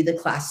 this would be the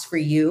class for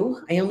you.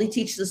 I only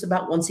teach this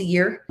about once a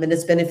year, and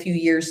it's been a few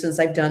years since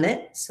I've done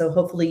it. So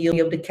hopefully you'll be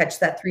able to catch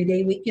that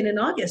 3-day weekend in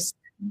August.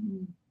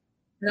 And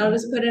I'll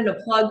just put in a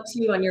plug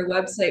too on your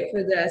website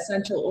for the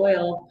essential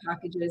oil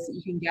packages that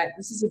you can get.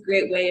 This is a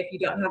great way if you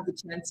don't have the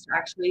chance to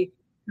actually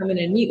come in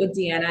and meet with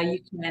Deanna,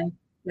 you can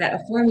get a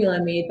formula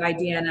made by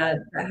Deanna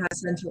that has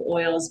essential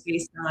oils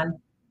based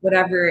on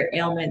whatever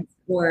ailments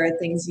or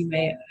things you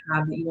may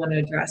have that you want to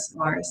address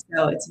are.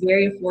 So it's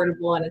very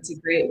affordable, and it's a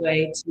great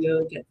way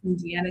to get some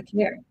Deanna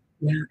care.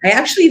 Yeah, I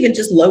actually even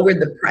just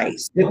lowered the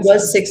price. It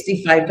was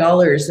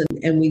 $65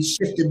 and we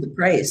shifted the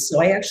price.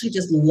 So I actually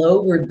just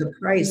lowered the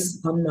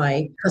price on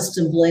my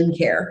custom blend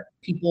care.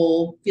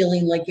 People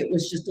feeling like it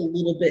was just a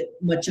little bit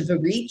much of a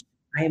reach.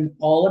 I am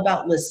all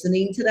about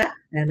listening to that.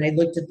 And I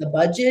looked at the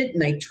budget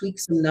and I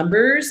tweaked some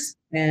numbers.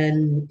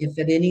 And if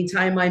at any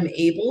time I'm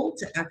able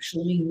to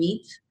actually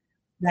meet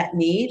that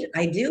need,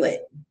 I do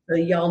it. So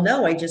y'all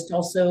know I just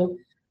also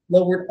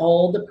lowered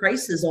all the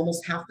prices,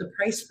 almost half the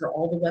price for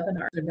all the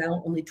webinars. They're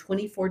now only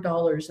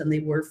 $24 and they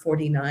were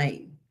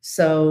 $49.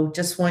 So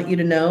just want you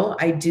to know,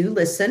 I do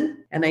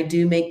listen and I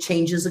do make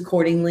changes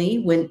accordingly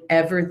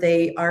whenever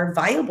they are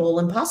viable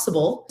and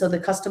possible. So the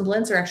custom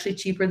blends are actually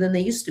cheaper than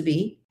they used to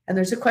be. And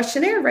there's a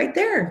questionnaire right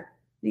there.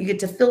 You get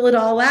to fill it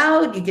all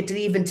out. You get to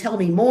even tell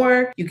me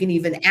more. You can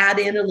even add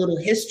in a little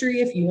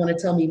history if you want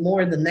to tell me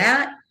more than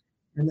that.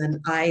 And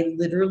then I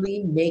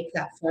literally make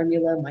that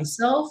formula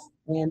myself.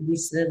 And we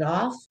set it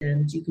off,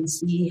 and you can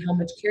see how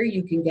much care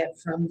you can get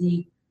from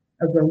the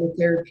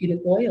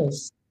aromatherapeutic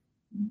oils.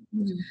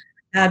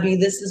 Abby,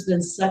 this has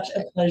been such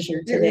a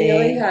pleasure today. It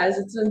really has.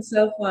 It's been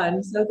so fun.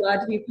 I'm so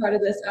glad to be part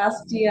of this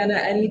Ask Deanna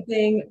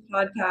Anything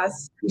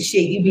podcast.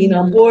 Appreciate you being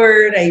on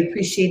board. I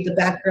appreciate the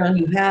background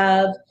you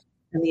have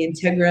and the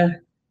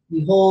Integra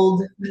you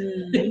hold.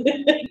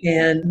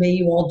 And may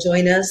you all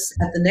join us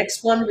at the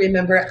next one.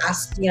 Remember,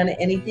 Ask Deanna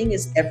Anything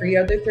is every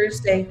other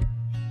Thursday.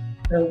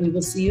 So we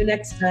will see you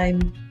next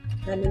time.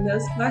 Send in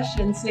those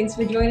questions. Thanks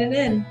for joining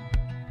in.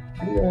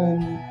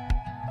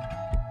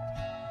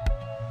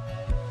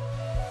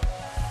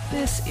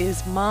 This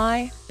is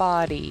My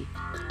Body,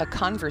 a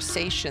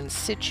conversation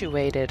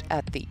situated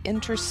at the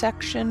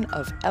intersection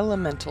of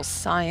elemental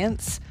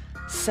science,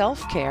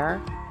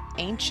 self-care,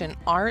 ancient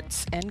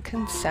arts, and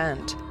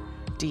consent.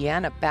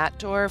 Deanna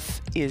Batdorf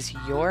is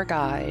your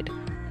guide.